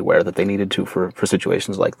car everywhere that they needed to for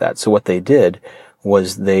situations like that. So what they did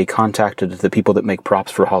was they contacted the people that make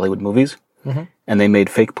props for Hollywood movies, and they made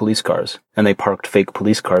fake police cars, and they parked fake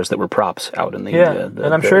police cars that were props out in the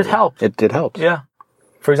and I'm sure it helped. It did help. Yeah.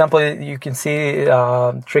 for example, you can see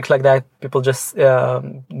tricks like that. People just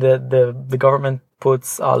the government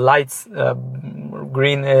puts lights,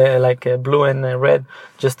 green, blue and red,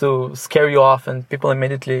 just to scare you off, and people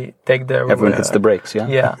immediately take their. Everyone hits the brakes. Yeah.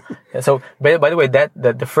 Yeah. So, by the way, that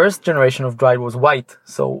the first generation of Dride was white.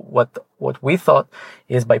 So what we thought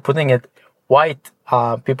is by putting it white,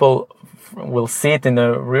 people will see it in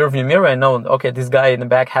the rear view mirror and know, okay, this guy in the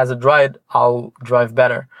back has a Dride, I'll drive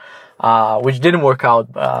better. Which didn't work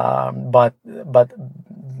out, but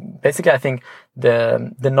basically I think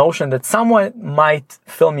the notion that someone might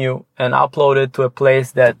film you and upload it to a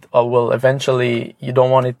place that will eventually, you don't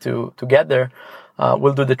want it to get there,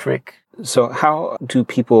 will do the trick. So how do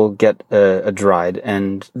people get a Dride?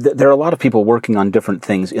 And there are a lot of people working on different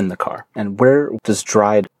things in the car. And where does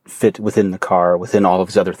Dride fit within the car, within all of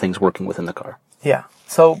these other things working within the car? Yeah.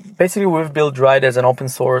 So basically we've built Dride as an open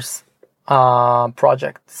source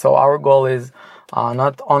project. So our goal is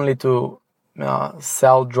not only to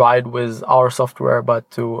sell Dride with our software, but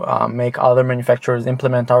to make other manufacturers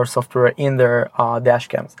implement our software in their dash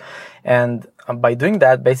cams. And by doing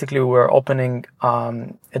that, basically we're opening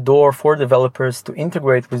a door for developers to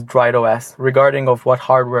integrate with Dride OS regarding of what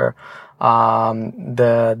hardware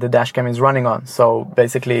the dash cam is running on. So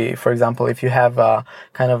basically, for example, if you have a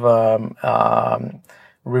kind of a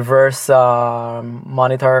reverse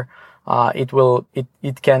monitor,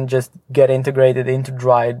 it can just get integrated into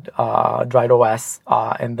Dride OS,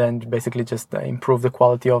 and then basically just improve the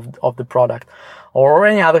quality of the product, or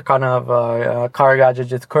any other kind of car gadget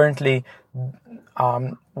that currently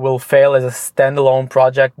will fail as a standalone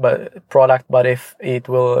product, but if it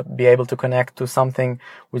will be able to connect to something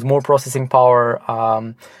with more processing power,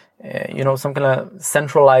 some kind of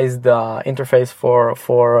centralized interface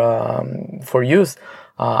for use.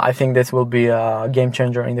 I think this will be a game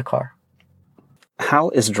changer in the car. How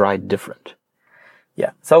is Dride different?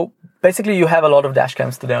 Yeah, so basically you have a lot of dash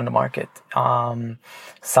cams today on the market.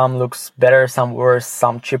 Some looks better, some worse,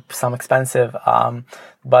 some cheap, some expensive.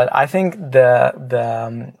 But I think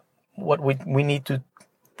the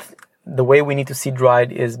way we need to see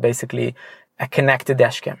Dride is basically a connected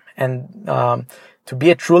dash cam. And to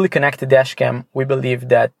be a truly connected dash cam, we believe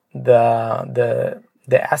that the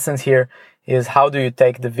essence here is how do you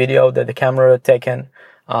take the video that the camera taken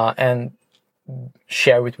and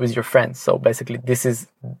share it with your friends. So basically this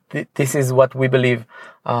is what we believe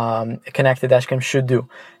a connected dashcam should do.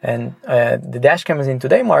 And the dashcams in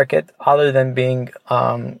today's market, other than being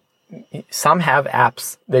some have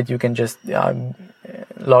apps that you can just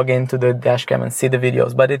log into the dashcam and see the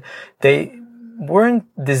videos, but they weren't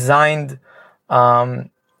designed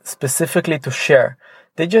specifically to share.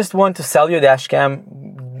 They just want to sell you a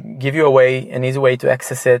dashcam, give you an easy way to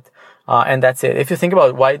access it, and that's it. If you think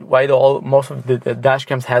about why most of the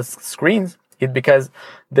dashcams has screens, it's because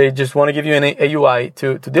they just want to give you an UI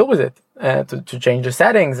to deal with it, to change the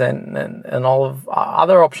settings and all of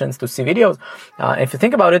other options to see videos. If you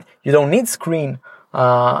think about it, you don't need screen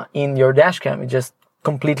in your dashcam. It's just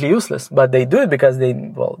completely useless. But they do it because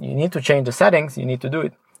you need to change the settings. You need to do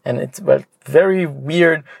it. And it's a very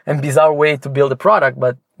weird and bizarre way to build a product,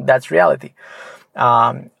 but that's reality.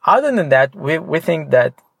 Other than that, we think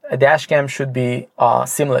that a dashcam should be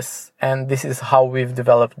seamless, and this is how we've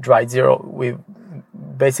developed Dride Zero. We've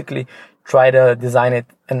basically tried to design it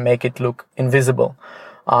and make it look invisible.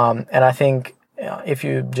 And I think if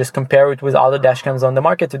you just compare it with other dashcams on the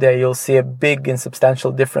market today, you'll see a big and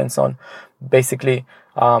substantial difference on basically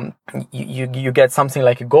you get something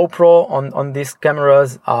like a GoPro on these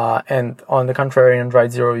cameras, and on the contrary, in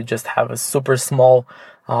Dride Zero, you just have a super small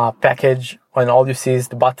package, and all you see is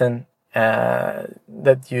the button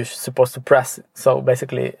that you're supposed to press. So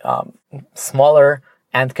basically, smaller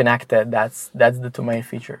and connected. That's the two main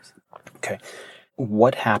features. Okay,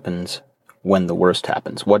 what happens when the worst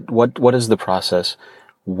happens? What is the process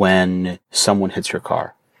when someone hits your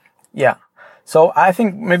car? Yeah. So I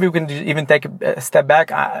think maybe we can even take a step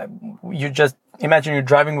back. You just imagine you're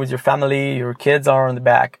driving with your family, your kids are on the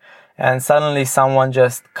back, and suddenly someone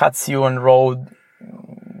just cuts you on the road,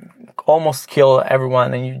 almost kill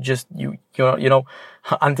everyone, and you know,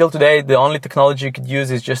 until today, the only technology you could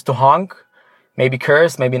use is just to honk, maybe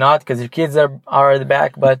curse, maybe not, because your kids are at the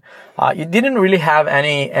back, but you didn't really have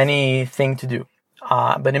anything to do.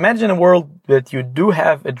 But imagine a world that you do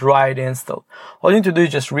have a Dride installed. All you need to do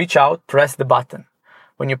is just reach out, press the button.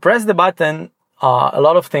 When you press the button, a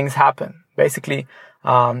lot of things happen. Basically,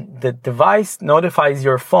 the device notifies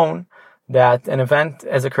your phone that an event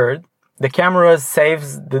has occurred. The camera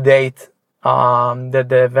saves the date that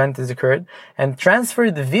the event has occurred and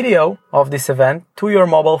transfer the video of this event to your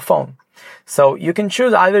mobile phone. So you can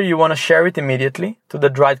choose either you want to share it immediately to the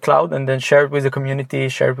Dride cloud and then share it with the community,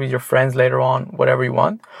 share it with your friends later on, whatever you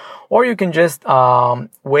want. Or you can just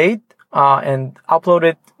wait and upload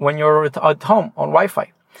it when you're at home on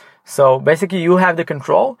Wi-Fi. So basically you have the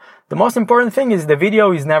control. The most important thing is the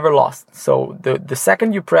video is never lost. So the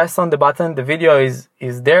second you press on the button, the video is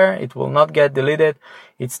there. It will not get deleted.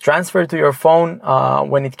 It's transferred to your phone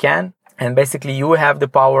when it can. And basically you have the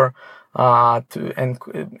power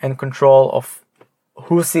and control of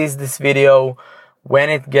who sees this video, when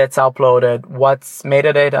it gets uploaded, what's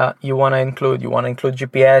metadata you want to include. You want to include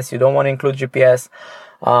GPS, you don't want to include GPS.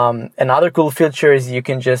 Another cool feature is you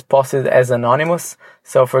can just post it as anonymous.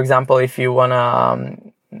 So for example, if you want to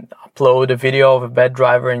upload a video of a bad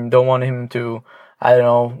driver and you don't want him to, I don't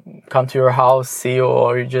know, come to your house, see you,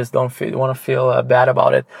 or you just don't want to feel bad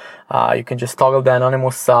about it, you can just toggle the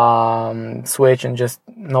anonymous switch and just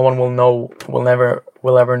no one will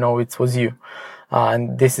ever know it was you.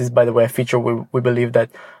 And this is, by the way, a feature we believe that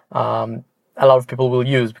a lot of people will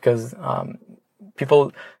use because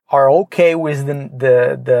people are okay with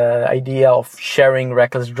the idea of sharing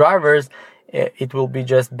reckless drivers. It will be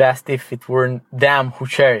just best if it weren't them who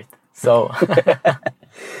share it. So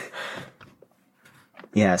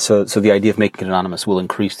yeah, so the idea of making it anonymous will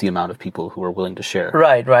increase the amount of people who are willing to share.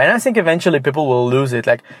 Right. And I think eventually people will lose it.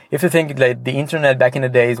 Like, if you think like the internet back in the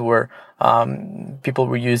days where people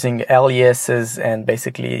were using aliases and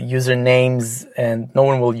basically usernames, and no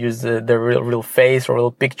one will use their real face or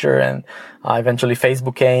real picture, and eventually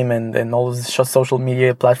Facebook came and all those social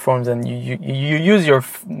media platforms, and you use your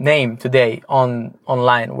name today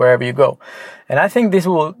online wherever you go. And I think this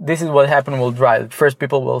is what happened with Dride. First,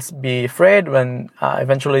 people will be afraid when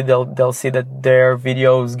eventually they'll see that their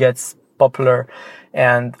videos gets popular,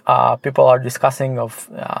 and people are discussing of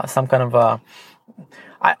some kind of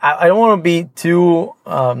I don't want to be too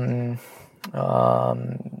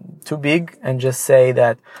big and just say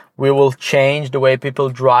that we will change the way people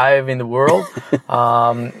drive in the world.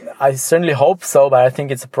 I certainly hope so, but I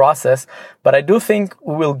think it's a process. But I do think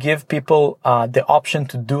we will give people the option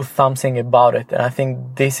to do something about it. And I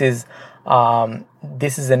think this is an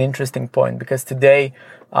interesting point, because today,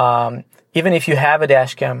 even if you have a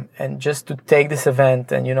dash cam, and just to take this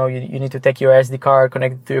event and, you need to take your SD card,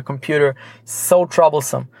 connect it to your computer, it's so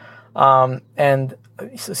troublesome. And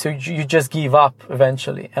so you just give up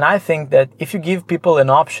eventually. And I think that if you give people an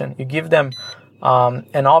option, you give them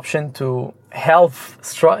an option to help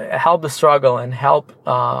the struggle and help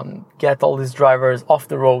get all these drivers off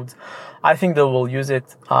the roads, I think they will use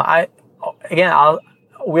it.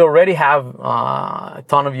 We already have a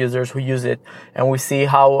ton of users who use it, and we see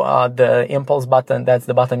how the impulse button, that's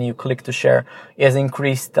the button you click to share, is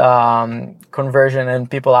increased conversion,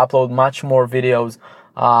 and people upload much more videos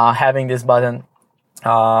having this button.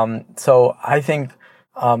 So I think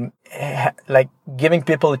like giving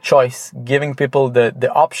people a choice, giving people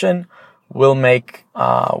the option will make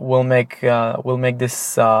this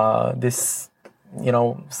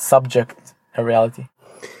subject a reality.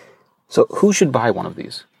 So who should buy one of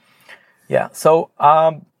these? Yeah. So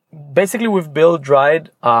basically we've built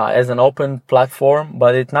Dride as an open platform,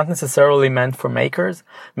 but it's not necessarily meant for makers.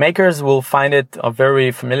 Makers will find it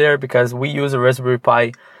very familiar because we use a Raspberry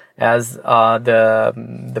Pi as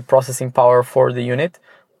the processing power for the unit,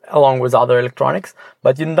 along with other electronics.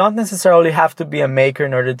 But you don't necessarily have to be a maker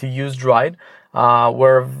in order to use Dride.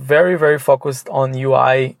 We're very, very focused on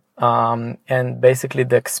UI, and basically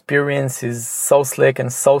the experience is so slick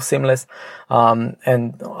and so seamless,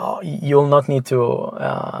 and you'll not need to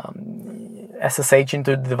SSH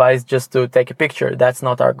into the device just to take a picture. That's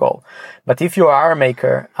not our goal. But if you are a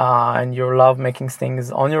maker and you love making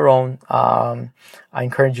things on your own, I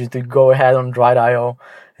encourage you to go ahead on Dride.io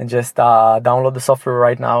and just download the software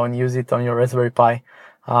right now and use it on your Raspberry Pi.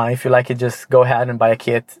 If you like it, just go ahead and buy a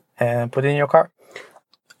kit and put it in your car.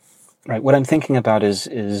 Right. What I'm thinking about is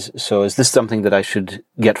this something that I should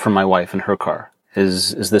get for my wife in her car?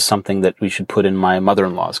 Is this something that we should put in my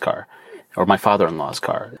mother-in-law's car or my father-in-law's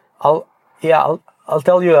car? I'll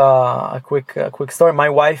tell you a quick story. My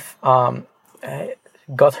wife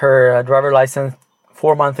got her driver license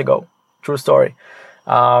 4 months ago. True story.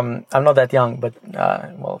 I'm not that young, but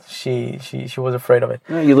she was afraid of it.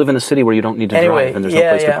 Yeah, you live in a city where you don't need to drive, and there's no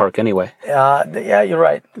place to park anyway. Yeah, you're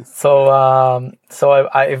right. So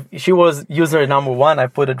she was user number 1. I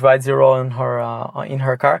put a Dride 0 in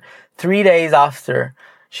her car. 3 days after,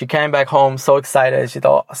 she came back home so excited. She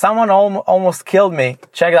thought, someone almost killed me.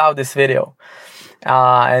 Check out this video.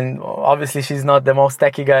 And obviously she's not the most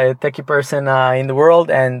techie person in the world,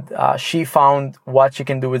 and she found what she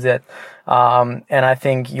can do with it. And I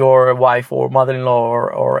think your wife or mother-in-law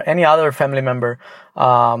or any other family member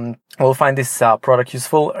will find this product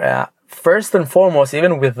useful. First and foremost,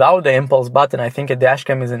 even without the impulse button, I think a dash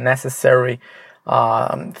cam is a necessary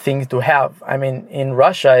thing to have. I mean, in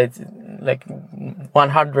Russia, it's like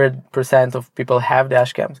 100% of people have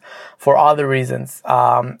dash cams for other reasons.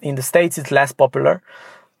 In the States, it's less popular.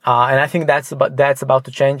 And I think that's about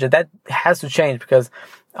to change. That has to change because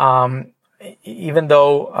even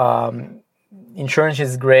though insurance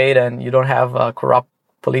is great and you don't have a corrupt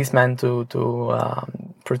policeman to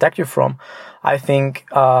protect you from, I think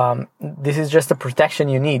this is just a protection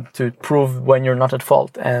you need to prove when you're not at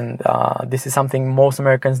fault. And this is something most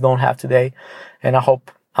Americans don't have today, and I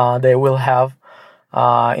hope they will have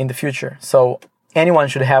in the future. So anyone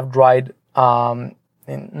should have Dride,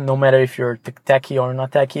 no matter if you're techie or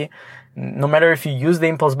not techie, no matter if you use the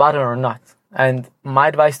impulse button or not. And my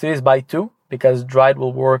advice to you is buy two, because Dride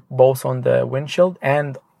will work both on the windshield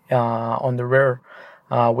and on the rear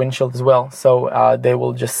windshield as well. So they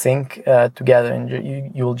will just sync together,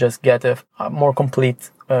 and you will just get a more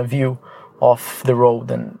complete view of the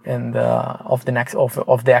road and of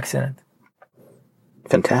the accident.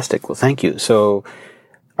 Fantastic. Well, thank you. So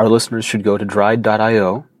our listeners should go to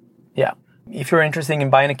dride.io. Yeah. If you're interested in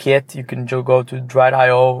buying a kit, you can go to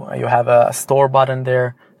Dride.io. You have a store button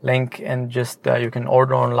there, link, and just you can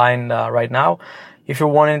order online right now. If you're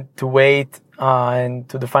wanting to wait and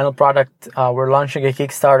to the final product, we're launching a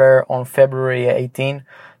Kickstarter on February 18.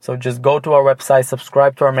 So just go to our website,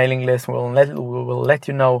 subscribe to our mailing list. We will let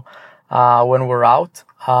you know when we're out.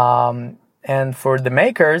 And for the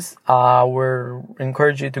makers, we're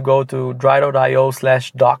encourage you to go to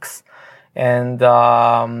dride.io/docs and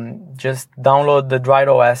just download the Dride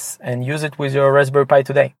OS and use it with your Raspberry Pi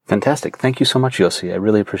today. Fantastic. Thank you so much, Yossi. I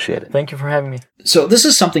really appreciate it. Thank you for having me. So this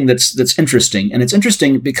is something that's interesting, and it's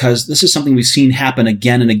interesting because this is something we've seen happen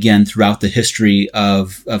again and again throughout the history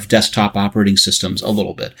of desktop operating systems a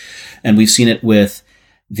little bit. And we've seen it with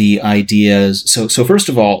the ideas. So first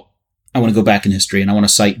of all, I want to go back in history, and I want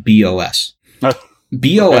to cite BOS.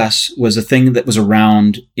 BOS was a thing that was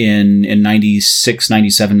around in 96,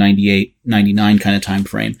 97, 98, 99 kind of time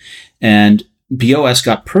frame. And BOS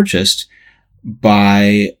got purchased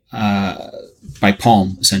by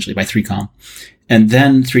Palm, essentially, by 3Com. And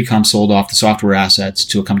then 3Com sold off the software assets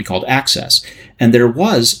to a company called Access. And there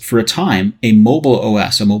was, for a time, a mobile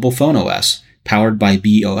OS, a mobile phone OS, powered by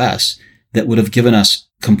BOS, that would have given us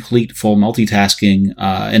complete, full multitasking,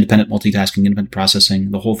 independent multitasking, independent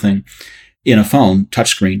processing, the whole thing, in a phone,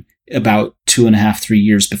 touchscreen, about 2.5, 3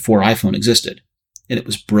 years before iPhone existed. And it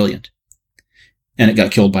was brilliant. And it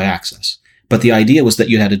got killed by Access. But the idea was that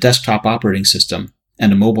you had a desktop operating system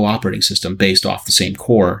and a mobile operating system based off the same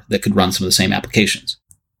core that could run some of the same applications.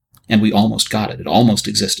 And we almost got it. It almost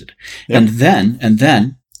existed. Yep. And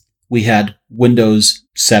then we had Windows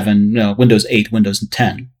 8, Windows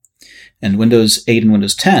 10. And Windows 8 and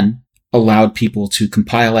Windows 10 allowed people to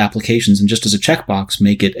compile applications and just as a checkbox,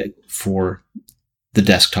 make it for the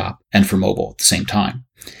desktop and for mobile at the same time.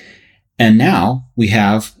 And now we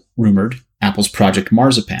have, rumored, Apple's Project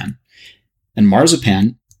Marzipan. And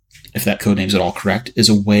Marzipan, if that code name's at all correct, is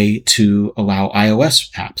a way to allow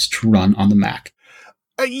iOS apps to run on the Mac.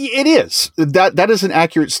 It is. That is an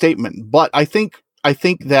accurate statement. But I think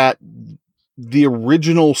that the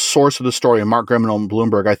original source of the story, Mark Gurman on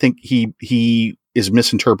Bloomberg, I think he is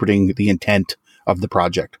misinterpreting the intent of the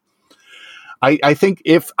project. I think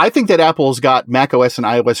that Apple's got macOS and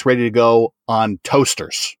iOS ready to go on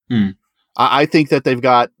toasters. I think that they've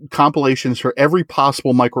got compilations for every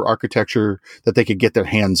possible microarchitecture that they could get their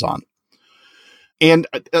hands on. And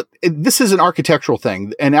this is an architectural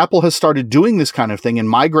thing. And Apple has started doing this kind of thing and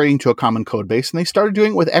migrating to a common code base. And they started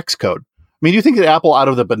doing it with Xcode. I mean, do you think that Apple, out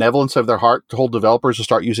of the benevolence of their heart, told developers to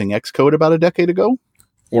start using Xcode about a decade ago?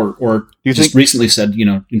 Or you just recently said,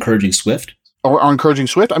 encouraging Swift? Or encouraging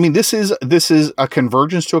Swift? I mean, this is a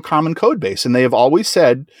convergence to a common code base. And they have always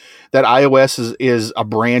said that iOS is a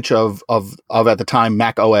branch of at the time,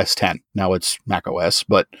 Mac OS 10. Now it's Mac OS,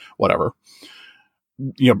 but whatever.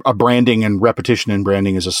 A branding and repetition in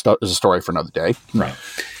branding is a story for another day. Right.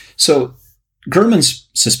 So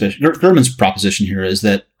Gurman's proposition here is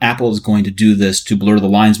that Apple is going to do this to blur the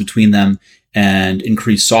lines between them and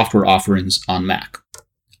increase software offerings on Mac.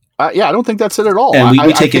 I don't think that's it at all. And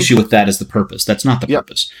we take issue with that as the purpose. That's not the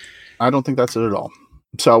purpose. I don't think that's it at all.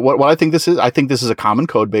 So what I think this is a common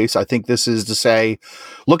code base. I think this is to say,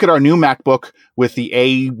 look at our new MacBook with the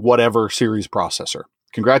A whatever series processor.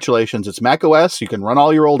 Congratulations, it's Mac OS. You can run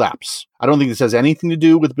all your old apps. I don't think this has anything to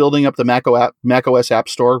do with building up the Mac OS App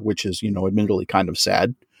Store, which is, admittedly kind of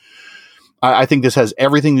sad. I think this has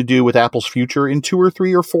everything to do with Apple's future in 2 or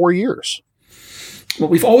 3 or 4 years. Well,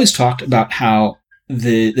 we've always talked about how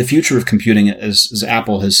the future of computing, as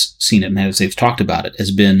Apple has seen it and as they've talked about it,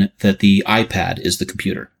 has been that the iPad is the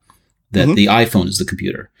computer, that the iPhone is the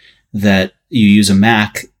computer, that you use a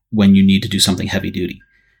Mac when you need to do something heavy duty.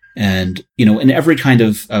 And, in every kind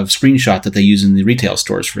of screenshot that they use in the retail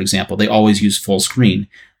stores, for example, they always use full screen,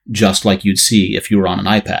 just like you'd see if you were on an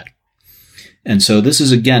iPad. And so this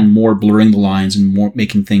is, again, more blurring the lines and more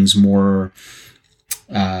making things more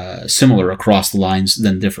similar across the lines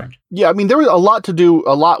than different. Yeah, I mean, there was a lot to do.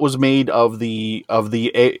 A lot was made of the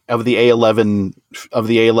A11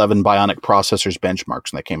 Bionic processors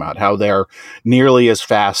benchmarks when they came out. How they're nearly as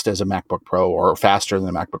fast as a MacBook Pro or faster than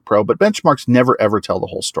a MacBook Pro, but benchmarks never ever tell the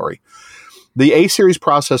whole story. The A series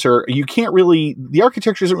processor, the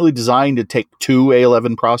architecture isn't really designed to take 2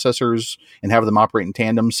 A11 processors and have them operate in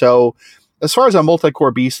tandem. So, as far as a multi-core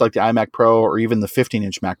beast like the iMac Pro or even the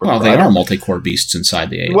 15-inch MacBook Pro. Well, they are multi-core beasts inside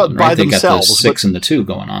the A11, well, right? By they themselves. Got the 6 and the 2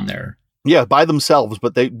 going on there. Yeah, by themselves,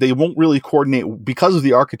 but they won't really coordinate because of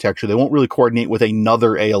the architecture. They won't really coordinate with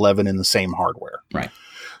another A11 in the same hardware. Right.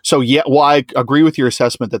 So, yeah, while I agree with your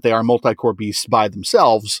assessment that they are multi-core beasts by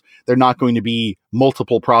themselves, they're not going to be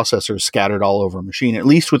multiple processors scattered all over a machine, at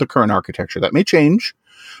least with the current architecture. That may change,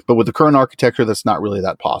 but with the current architecture, that's not really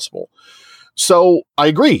that possible. So I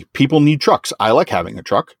agree. People need trucks. I like having a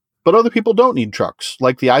truck, but other people don't need trucks.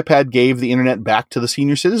 Like the iPad gave the internet back to the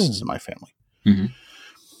senior citizens in my family,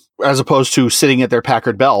 as opposed to sitting at their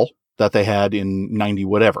Packard Bell that they had in 90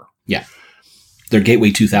 whatever. Yeah. Their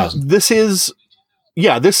Gateway 2000. This is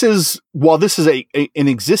an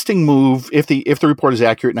existing move. If the report is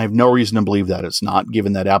accurate, and I have no reason to believe that it's not,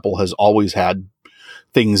 given that Apple has always had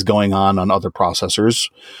things going on other processors.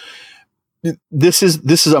 This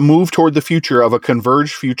is a move toward the future of a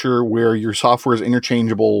converged future where your software is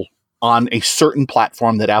interchangeable on a certain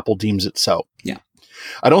platform that Apple deems it so. Yeah.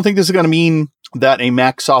 I don't think this is going to mean that a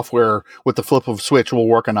Mac software with the flip of a switch will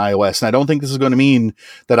work on iOS. And I don't think this is going to mean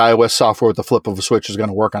that iOS software with the flip of a switch is going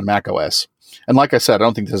to work on Mac OS. And like I said, I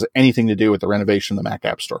don't think this has anything to do with the renovation of the Mac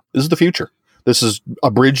App Store. This is the future. This is a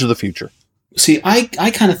bridge to the future. See, I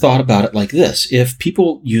kind of thought about it like this. If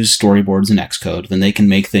people use storyboards in Xcode, then they can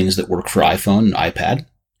make things that work for iPhone and iPad.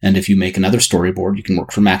 And if you make another storyboard, you can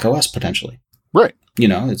work for Mac OS potentially. Right.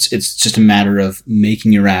 It's just a matter of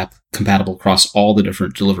making your app compatible across all the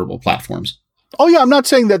different deliverable platforms. Oh yeah, I'm not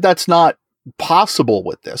saying that that's not possible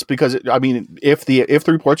with this, because if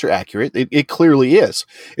the reports are accurate, it clearly is.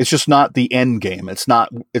 It's just not the end game. It's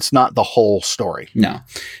not the whole story. No.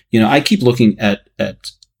 I keep looking at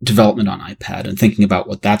development on iPad and thinking about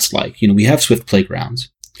what that's like. We have Swift Playgrounds.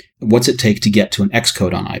 What's it take to get to an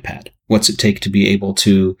Xcode on iPad? What's it take to be able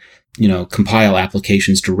to, compile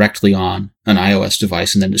applications directly on an iOS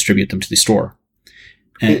device and then distribute them to the store?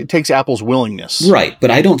 And it takes Apple's willingness. Right, but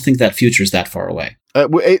I don't think that future is that far away.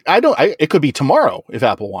 It could be tomorrow if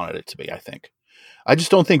Apple wanted it to be, I think. I just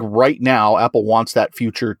don't think right now Apple wants that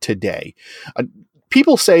future today.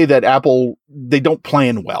 People say that Apple, they don't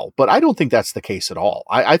plan well, but I don't think that's the case at all.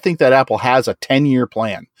 I think that Apple has a 10-year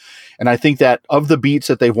plan. And I think that of the beats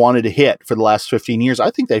that they've wanted to hit for the last 15 years,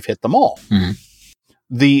 I think they've hit them all. Mm-hmm.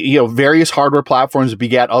 The various hardware platforms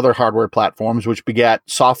begat other hardware platforms, which begat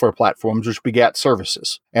software platforms, which begat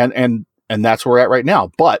services. And that's where we're at right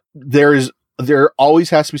now. But there always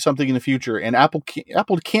has to be something in the future, and Apple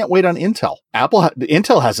can't wait on Intel.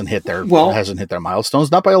 Intel hasn't hit their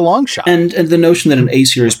milestones, not by a long shot. And the notion that an A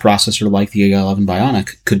series processor like the A11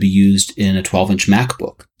 Bionic could be used in a 12-inch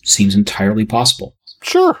MacBook seems entirely possible.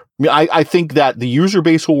 Sure, I think that the user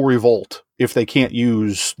base will revolt if they can't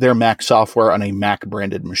use their Mac software on a Mac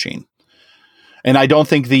branded machine. And I don't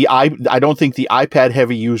think the iPad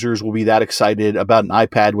heavy users will be that excited about an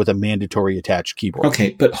iPad with a mandatory attached keyboard.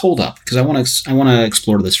 Okay, but hold up, because I want to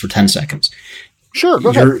explore this for 10 seconds. Sure, go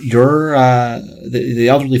ahead. The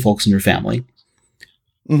elderly folks in your family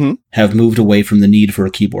have moved away from the need for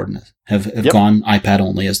a keyboard and have gone iPad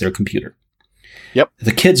only as their computer. Yep.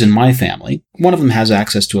 The kids in my family, one of them has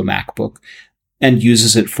access to a MacBook and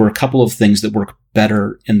uses it for a couple of things that work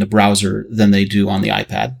better in the browser than they do on the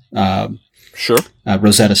iPad. Sure.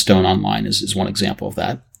 Rosetta Stone Online is one example of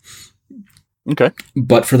that. Okay.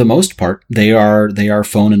 But for the most part, they are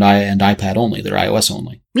phone and iPad only. They're iOS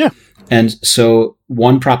only. Yeah. And so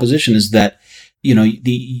one proposition is that,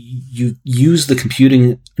 you use the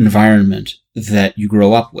computing environment that you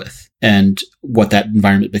grow up with and what that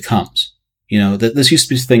environment becomes. This used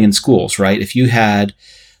to be a thing in schools, right? If you had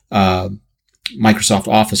Microsoft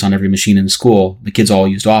Office on every machine in school, the kids all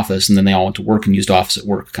used Office, and then they all went to work and used Office at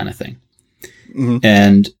work kind of thing.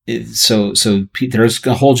 And there's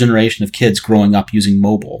a whole generation of kids growing up using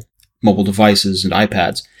mobile devices and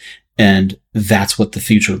iPads. And that's what the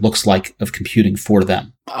future looks like of computing for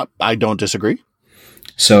them. I don't disagree.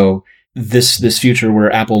 So this future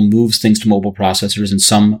where Apple moves things to mobile processors, and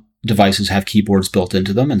some devices have keyboards built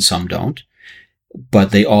into them and some don't,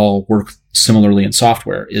 but they all work similarly in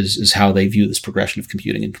software, is how they view this progression of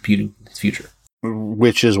computing and computing in the future.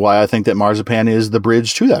 Which is why I think that Marzipan is the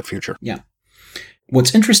bridge to that future. Yeah.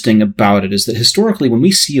 What's interesting about it is that historically, when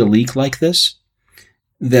we see a leak like this,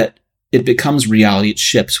 that it becomes reality. It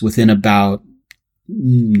ships within about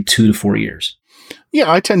 2 to 4 years. Yeah,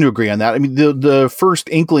 I tend to agree on that. I mean, the first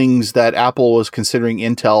inklings that Apple was considering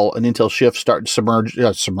an Intel shift start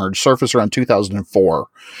submerge surface around 2004.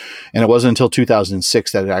 And it wasn't until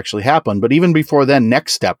 2006 that it actually happened. But even before then,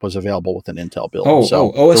 Next Step was available with an Intel build. OS the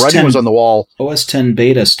writing 10 was on the wall. OS 10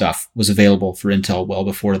 beta stuff was available for Intel well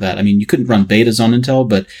before that. I mean, you couldn't run betas on Intel,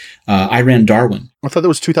 but I ran Darwin. I thought that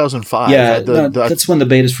was 2005. Yeah, that's when the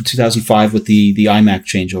betas for 2005 with the iMac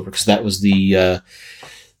changeover, because that was the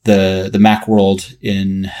Macworld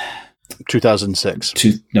in 2006.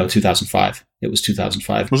 2005. It was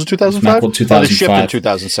 2005. Was it 2005? Macworld 2005. It shipped in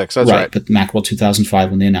 2006. That's right. But Macworld 2005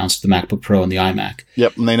 when they announced the MacBook Pro and the iMac.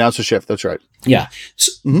 Yep, when they announced the shift. That's right. Yeah.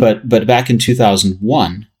 So, but back in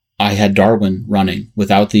 2001, I had Darwin running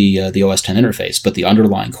without the OS 10 interface, but the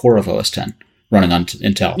underlying core of OS 10 running on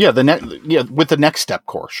Intel. Yeah, with the Next Step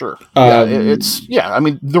core, sure. I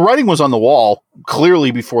mean, the writing was on the wall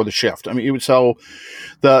clearly before the shift. I mean,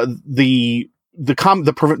 the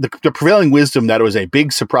prevailing wisdom that it was a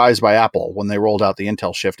big surprise by Apple when they rolled out the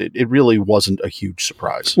Intel shift, it really wasn't a huge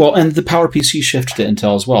surprise. Well, and the PowerPC shift to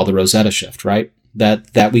Intel as well, the Rosetta shift, right?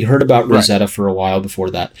 That we heard about Rosetta for a while before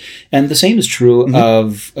that. And the same is true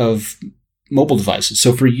of mobile devices.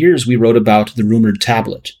 So for years we wrote about the rumored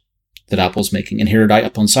tablet that Apple's making. And here at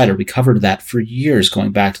Apple Insider, we covered that for years,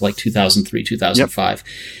 going back to like 2003, 2005. Yep.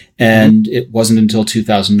 And it wasn't until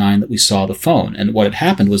 2009 that we saw the phone. And what had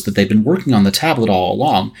happened was that they'd been working on the tablet all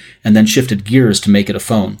along and then shifted gears to make it a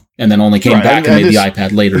phone. And then only came back and made the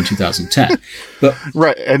iPad later in 2010. But,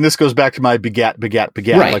 right. And this goes back to my begat,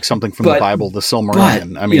 right. Like something from the Bible, the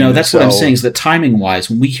Silmarillion. I mean, that's what I'm saying is that timing wise,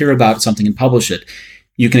 when we hear about something and publish it,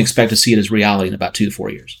 you can expect to see it as reality in about 2 to 4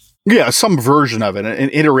 years. Yeah, some version of it,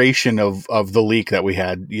 an iteration of the leak that we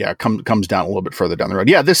had, comes down a little bit further down the road.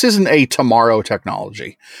 Yeah, this isn't a tomorrow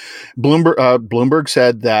technology. Bloomberg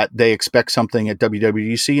said that they expect something at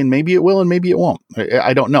WWDC, and maybe it will and maybe it won't.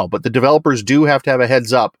 I don't know. But the developers do have to have a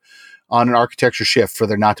heads up on an architecture shift for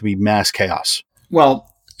there not to be mass chaos.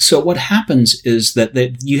 Well, so what happens is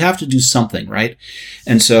that you have to do something, right?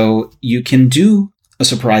 And so you can do a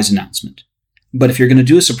surprise announcement. But if you're going to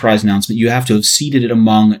do a surprise announcement, you have to have seeded it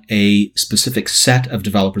among a specific set of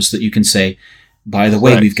developers so that you can say, by the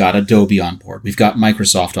way, we've got Adobe on board. We've got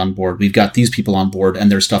Microsoft on board. We've got these people on board, and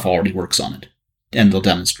their stuff already works on it. And they'll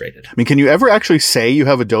demonstrate it. I mean, can you ever actually say you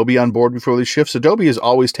have Adobe on board before these shifts? Adobe has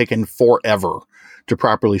always taken forever to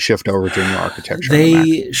properly shift over to a new architecture.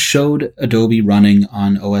 They showed Adobe running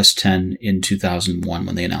on OS 10 in 2001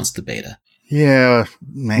 when they announced the beta. Yeah,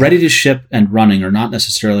 man. Ready to ship and running are not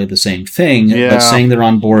necessarily the same thing, but saying they're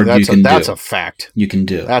on board, that's a fact. You can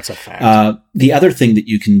do. That's a fact. The other thing that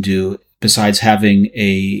you can do, besides having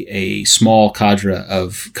a small cadre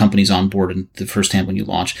of companies on board in the first hand when you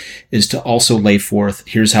launch, is to also lay forth,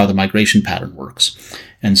 here's how the migration pattern works.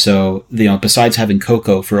 And so, besides having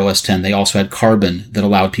Cocoa for OS 10, they also had Carbon that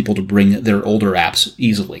allowed people to bring their older apps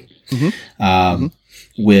easily.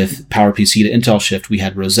 With PowerPC to Intel shift, we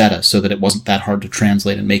had Rosetta so that it wasn't that hard to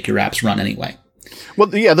translate and make your apps run anyway.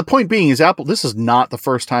 Well, yeah, the point being is this is not the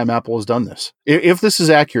first time Apple has done this. If this is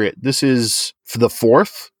accurate, this is for the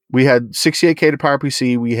fourth. We had 68K to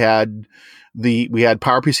PowerPC. We had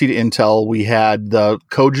PowerPC to Intel. We had the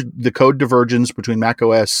code divergence between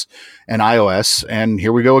macOS and iOS. And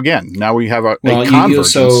here we go again. Now we have a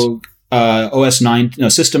convergence. OS 9,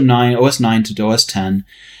 System 9, OS 9 to OS 10.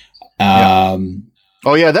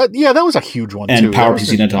 That was a huge one and too.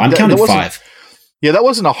 PowerPC to Intel. I'm counting 5. Yeah, that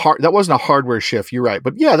wasn't a hardware shift. You're right,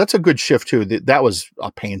 but yeah, that's a good shift too. That was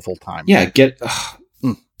a painful time. Yeah,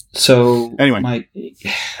 So anyway,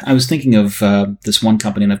 I was thinking of this one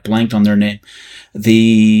company, and I've blanked on their name.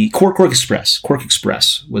 The Quark Express. Quark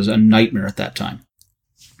Express was a nightmare at that time.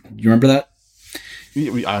 You remember that?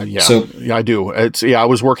 I do. I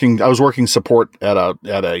was working support at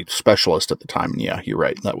a specialist at the time. And yeah, you're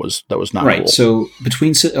right. That was not right. Cool. So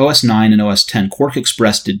between OS 9 and OS 10, Quark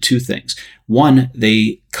Express did 2 things. One,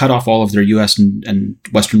 they cut off all of their US and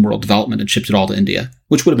Western world development and shipped it all to India,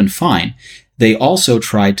 which would have been fine. They also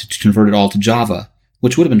tried to convert it all to Java,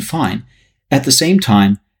 which would have been fine. at the same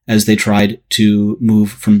time as they tried to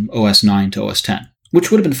move from OS 9 to OS 10,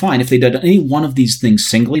 which would have been fine if they did any one of these things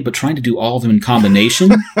singly, but trying to do all of them in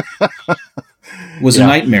combination was a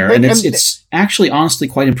nightmare. And it's actually honestly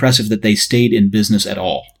quite impressive that they stayed in business at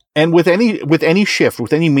all. And with any shift,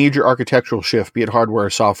 with any major architectural shift, be it hardware or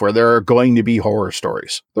software, there are going to be horror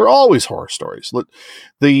stories. There are always horror stories.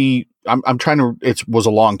 I'm trying to. It was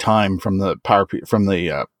a long time from the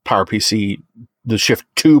PowerPC, the shift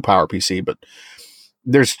to PowerPC, but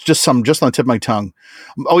there's just on the tip of my tongue.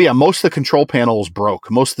 Oh yeah, most of the control panels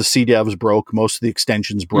broke. Most of the CDEVs broke. Most of the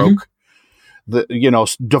extensions broke. The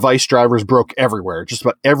device drivers broke everywhere. Just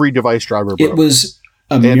about every device driver broke. It was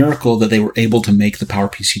a miracle that they were able to make the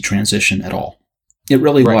PowerPC transition at all. It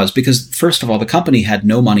really was, because first of all, the company had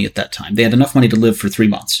no money at that time. They had enough money to live for 3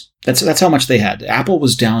 months. That's how much they had. Apple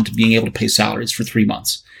was down to being able to pay salaries for 3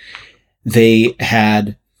 months. They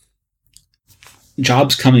had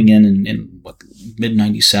jobs coming in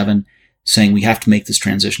mid-97 saying we have to make this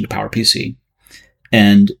transition to PowerPC,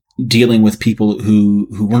 and dealing with people who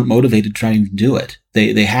weren't motivated to try and do it.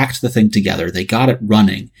 They hacked the thing together. They got it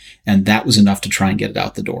running, and that was enough to try and get it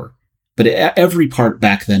out the door. But every part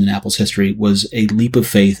back then in Apple's history was a leap of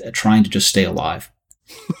faith at trying to just stay alive.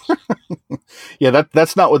 Yeah,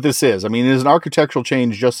 that's not what this is. I mean, it is an architectural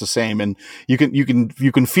change just the same, and you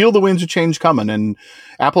can feel the winds of change coming. And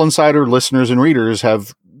Apple Insider listeners and readers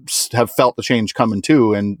have felt the change coming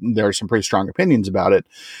too, and there are some pretty strong opinions about it.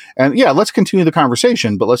 And yeah, let's continue the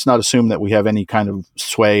conversation, but let's not assume that we have any kind of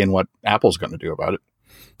sway in what Apple's going to do about it.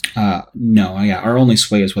 No, yeah, our only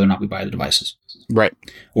sway is whether or not we buy the devices. Right.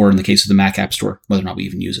 Or in the case of the Mac App Store, whether or not we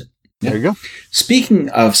even use it. There you go. Speaking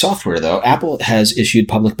of software, though, Apple has issued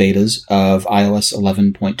public betas of iOS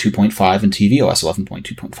 11.2.5 and tvOS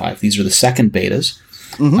 11.2.5. These are the second betas.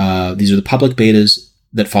 Mm-hmm. These are the public betas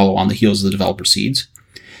that follow on the heels of the developer seeds.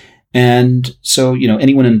 And so,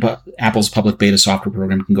 anyone in Apple's public beta software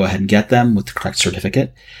program can go ahead and get them with the correct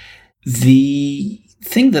certificate. The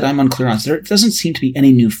thing that I'm unclear on is there doesn't seem to be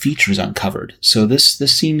any new features uncovered. So this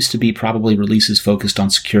seems to be probably releases focused on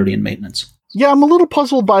security and maintenance. Yeah, I'm a little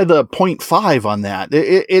puzzled by the 0.5 on that.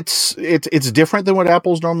 It's different than what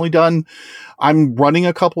Apple's normally done. I'm running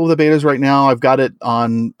a couple of the betas right now. I've got it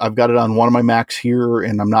on one of my Macs here,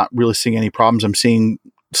 and I'm not really seeing any problems. I'm seeing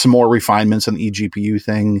some more refinements on the eGPU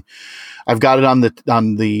thing. I've got it on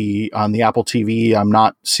the Apple TV. I'm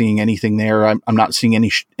not seeing anything there. I'm not seeing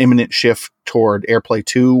any imminent shift toward AirPlay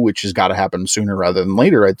 2, which has got to happen sooner rather than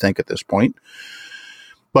later, I think, at this point.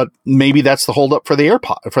 But maybe that's the holdup for the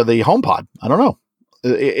HomePod. I don't know.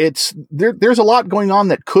 There's a lot going on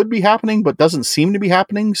that could be happening, but doesn't seem to be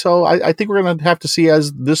happening. So I think we're going to have to see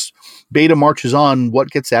as this beta marches on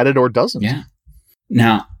what gets added or doesn't. Yeah.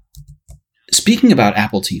 Now, speaking about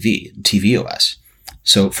Apple TV, tvOS.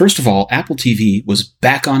 So first of all, Apple TV was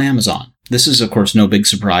back on Amazon. This is, of course, no big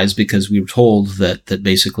surprise because we were told that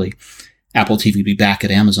basically Apple TV would be back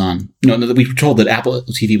at Amazon. No, we were told that Apple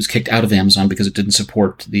TV was kicked out of Amazon because it didn't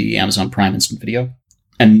support the Amazon Prime Instant Video.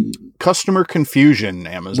 And customer confusion,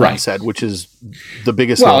 Amazon said, which is the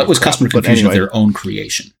biggest. Well, it was customer confusion of their own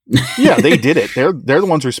creation. Yeah, they did it. They're the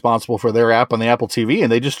ones responsible for their app on the Apple TV, and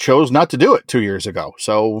they just chose not to do it 2 years ago.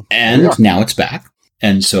 So now it's back.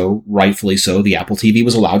 And so, rightfully so, the Apple TV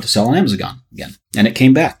was allowed to sell on Amazon again. And it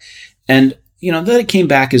came back. And, that it came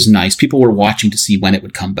back is nice. People were watching to see when it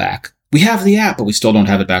would come back. We have the app, but we still don't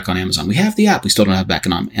have it back on Amazon. We have the app, we still don't have it back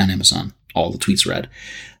on Amazon. All the tweets read.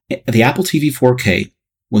 The Apple TV 4K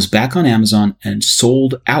was back on Amazon and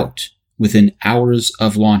sold out within hours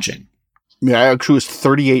of launching. Yeah, actually it was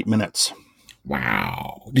 38 minutes.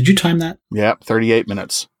 Wow. Did you time that? Yeah, 38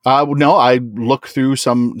 minutes. No, I looked through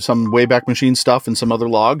some Wayback Machine stuff and some other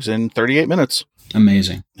logs in 38 minutes.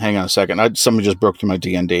 Amazing. Hang on a second. Somebody just broke through my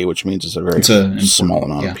DND, which means it's a very small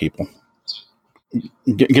amount of people.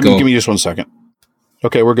 Give me just 1 second.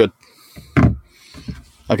 Okay, we're good.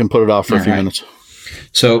 I can put it off for a few minutes.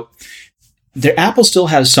 So Apple still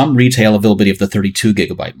has some retail availability of the 32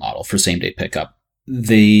 gigabyte model for same-day pickup.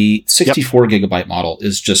 The 64 gigabyte model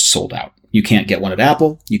is just sold out. You can't get one at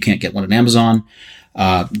Apple. You can't get one at Amazon.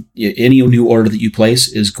 Any new order that you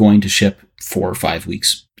place is going to ship 4 or 5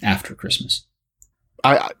 weeks after Christmas.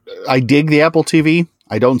 I dig the Apple TV.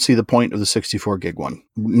 I don't see the point of the 64 gig one.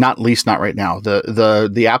 Not right now.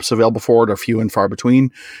 The apps available for it are few and far between,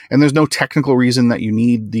 and there's no technical reason that you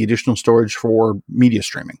need the additional storage for media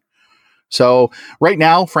streaming. So right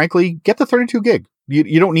now, frankly, get the 32 gig.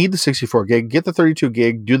 You don't need the 64 gig. Get the 32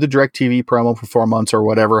 gig. Do the DirecTV promo for 4 months or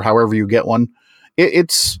whatever, however you get one.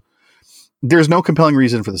 It's There's no compelling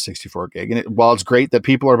reason for the 64 gig. And while it's great that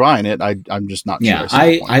people are buying it, I'm just not sure. Yeah,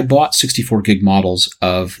 I bought 64 gig models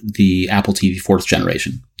of the Apple TV 4th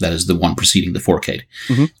generation. That is the one preceding the 4K.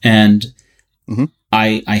 Mm-hmm. And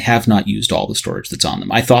I have not used all the storage that's on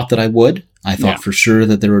them. I thought that I would. I thought for sure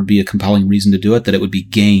that there would be a compelling reason to do it, that it would be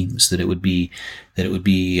games, that it would be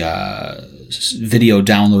video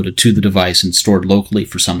downloaded to the device and stored locally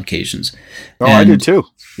for some occasions. Oh, and I did too.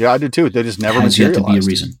 Yeah, I did too. They just never materialized. Yet to be a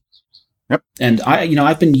reason. Yep. And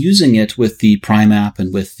I've been using it with the Prime app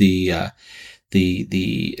and with the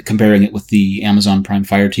comparing it with the Amazon Prime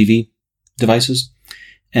Fire TV devices.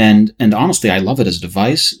 And honestly, I love it as a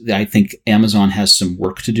device. I think Amazon has some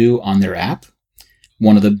work to do on their app.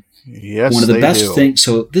 One of the best things.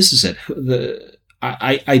 So this is it.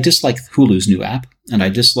 I dislike Hulu's new app, and I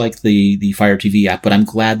dislike the Fire TV app, but I'm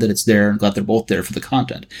glad that it's there. I'm glad they're both there for the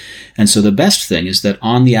content. And so the best thing is that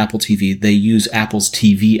on the Apple TV, they use Apple's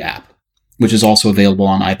TV app, which is also available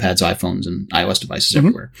on iPads, iPhones, and iOS devices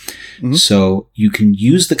everywhere. Mm-hmm. So you can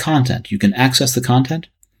use the content. You can access the content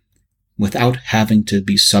without having to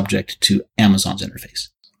be subject to Amazon's interface.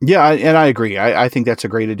 Yeah, and I agree. I think that's a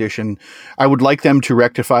great addition. I would like them to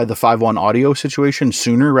rectify the 5.1 audio situation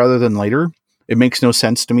sooner rather than later. It makes no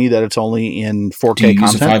sense to me that it's only in 4K Do you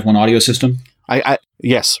content. use a 5.1 audio system?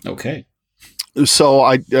 Yes. Okay. So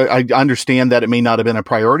I understand that it may not have been a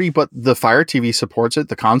priority, but the Fire TV supports it.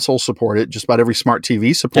 The consoles support it. Just about every smart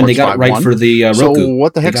TV supports 5.1. And they got it right for the Roku. So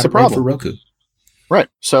what the heck's the problem? Right for Roku. Right.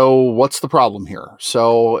 So what's the problem here?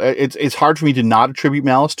 So it's hard for me to not attribute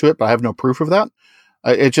malice to it, but I have no proof of that.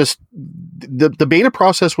 It just, the beta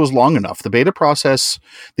process was long enough.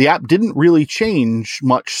 The app didn't really change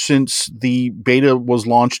much since the beta was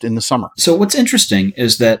launched in the summer. So what's interesting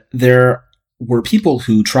is that there were people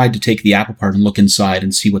who tried to take the app apart and look inside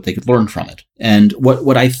and see what they could learn from it. And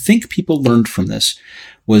what I think people learned from this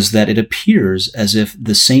was that it appears as if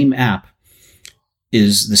the same app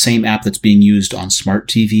is the same app that's being used on smart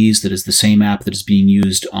TVs, that is the same app that is being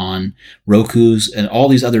used on Roku's and all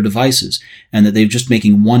these other devices, and that they're just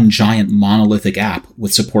making one giant monolithic app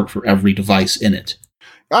with support for every device in it.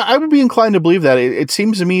 I would be inclined to believe that. It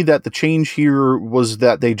seems to me that the change here was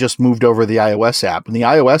that they just moved over the iOS app, and the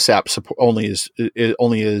iOS app only is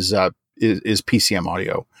PCM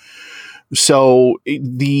audio. So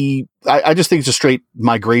I just think it's a straight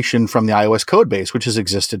migration from the iOS code base, which has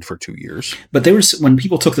existed for 2 years. But when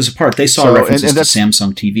people took this apart, they saw references to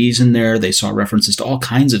Samsung TVs in there. They saw references to all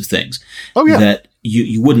kinds of things that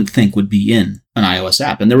you wouldn't think would be in an iOS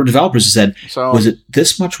app. And there were developers who said, was it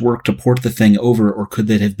this much work to port the thing over, or could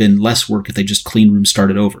it have been less work if they just clean room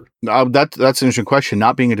started over? That's an interesting question.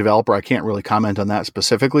 Not being a developer, I can't really comment on that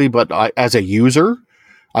specifically. But as a user,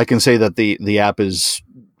 I can say that the app is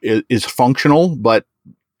functional, but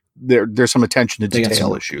there's some attention to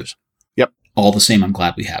detail issues. Yep. All the same, I'm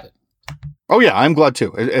glad we have it. Oh yeah, I'm glad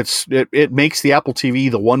too. It makes the Apple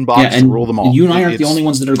TV the one box to rule them all. You and I aren't the only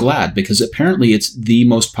ones that are glad, because apparently it's the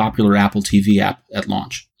most popular Apple TV app at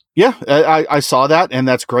launch. Yeah, I saw that, and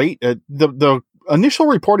that's great. The initial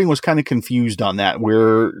reporting was kind of confused on that,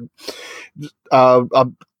 where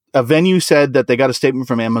a venue said that they got a statement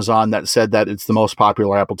from Amazon that said that it's the most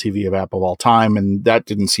popular Apple TV app of all time, and that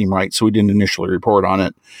didn't seem right, so we didn't initially report on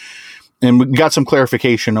it. And we got some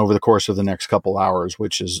clarification over the course of the next couple hours,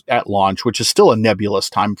 which is at launch, which is still a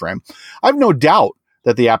nebulous time frame. I have no doubt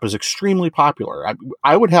that the app is extremely popular.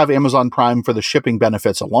 I would have Amazon Prime for the shipping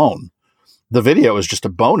benefits alone. The video is just a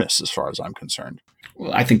bonus as far as I'm concerned.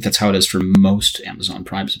 Well, I think that's how it is for most Amazon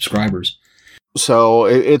Prime subscribers. So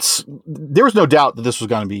there's no doubt that this was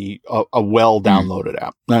going to be a well downloaded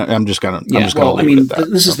app. I'm just going to.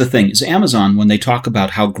 This is the thing: is Amazon, when they talk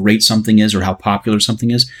about how great something is or how popular something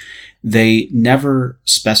is, they never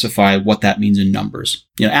specify what that means in numbers.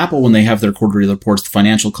 Apple, when they have their quarterly reports, the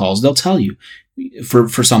financial calls, they'll tell you for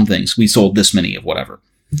some things we sold this many of whatever,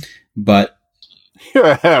 but.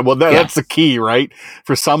 That's the key, right?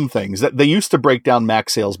 For some things that they used to break down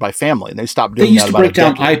Mac sales by family, and they stopped doing that. They used to break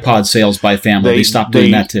down iPod sales by family. They stopped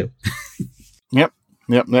doing that too. Yep.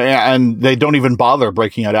 And they don't even bother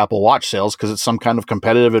breaking out Apple Watch sales because it's some kind of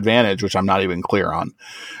competitive advantage, which I'm not even clear on.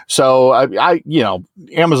 So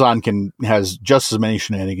Amazon has just as many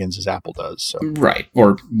shenanigans as Apple does. So. Right.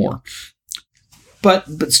 Or more. But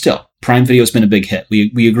still, Prime Video has been a big hit.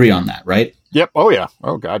 We agree on that, right? Yep. Oh, yeah.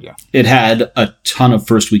 Oh, God, yeah. It had a ton of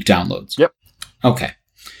first-week downloads. Yep. Okay.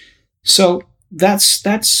 So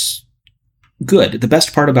that's good. The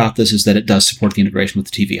best part about this is that it does support the integration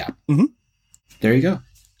with the TV app. Mm-hmm. There you go.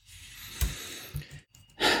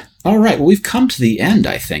 All right. Well, we've come to the end,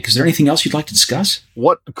 I think. Is there anything else you'd like to discuss?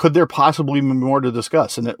 What could there possibly be more to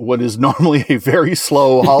discuss? And what is normally a very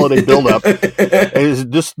slow holiday buildup is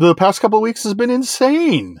just the past couple of weeks has been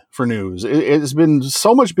insane for news. It's been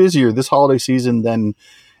so much busier this holiday season than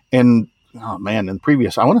in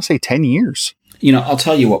previous, I want to say 10 years. I'll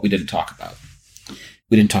tell you what we didn't talk about.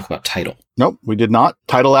 We didn't talk about Tidal. Nope, we did not.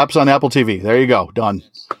 Tidal apps on Apple TV. There you go. Done.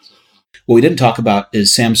 What we didn't talk about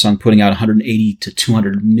is Samsung putting out 180 to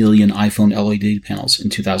 200 million iPhone LED panels in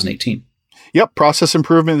 2018. Yep, process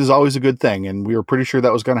improvement is always a good thing, and we were pretty sure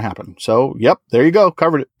that was going to happen. So, yep, there you go.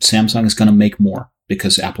 Covered it. Samsung is going to make more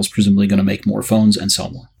because Apple's presumably going to make more phones and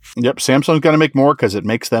sell more. Yep, Samsung's going to make more because it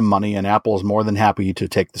makes them money, and Apple is more than happy to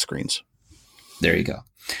take the screens. There you go.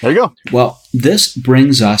 There you go. Well, this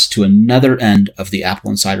brings us to another end of the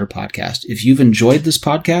Apple Insider podcast. If you've enjoyed this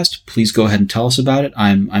podcast, please go ahead and tell us about it.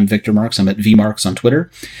 I'm Victor Marks. I'm at VMarks on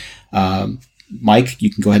Twitter. Mike,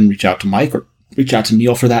 you can go ahead and reach out to Mike or reach out to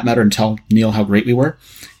Neil for that matter and tell Neil how great we were.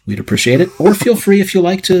 We'd appreciate it. Or feel free, if you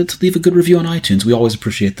like, to leave a good review on iTunes. We always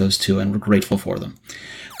appreciate those too, and we're grateful for them.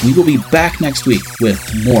 We will be back next week with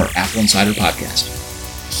more Apple Insider podcast.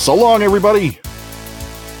 So long, everybody.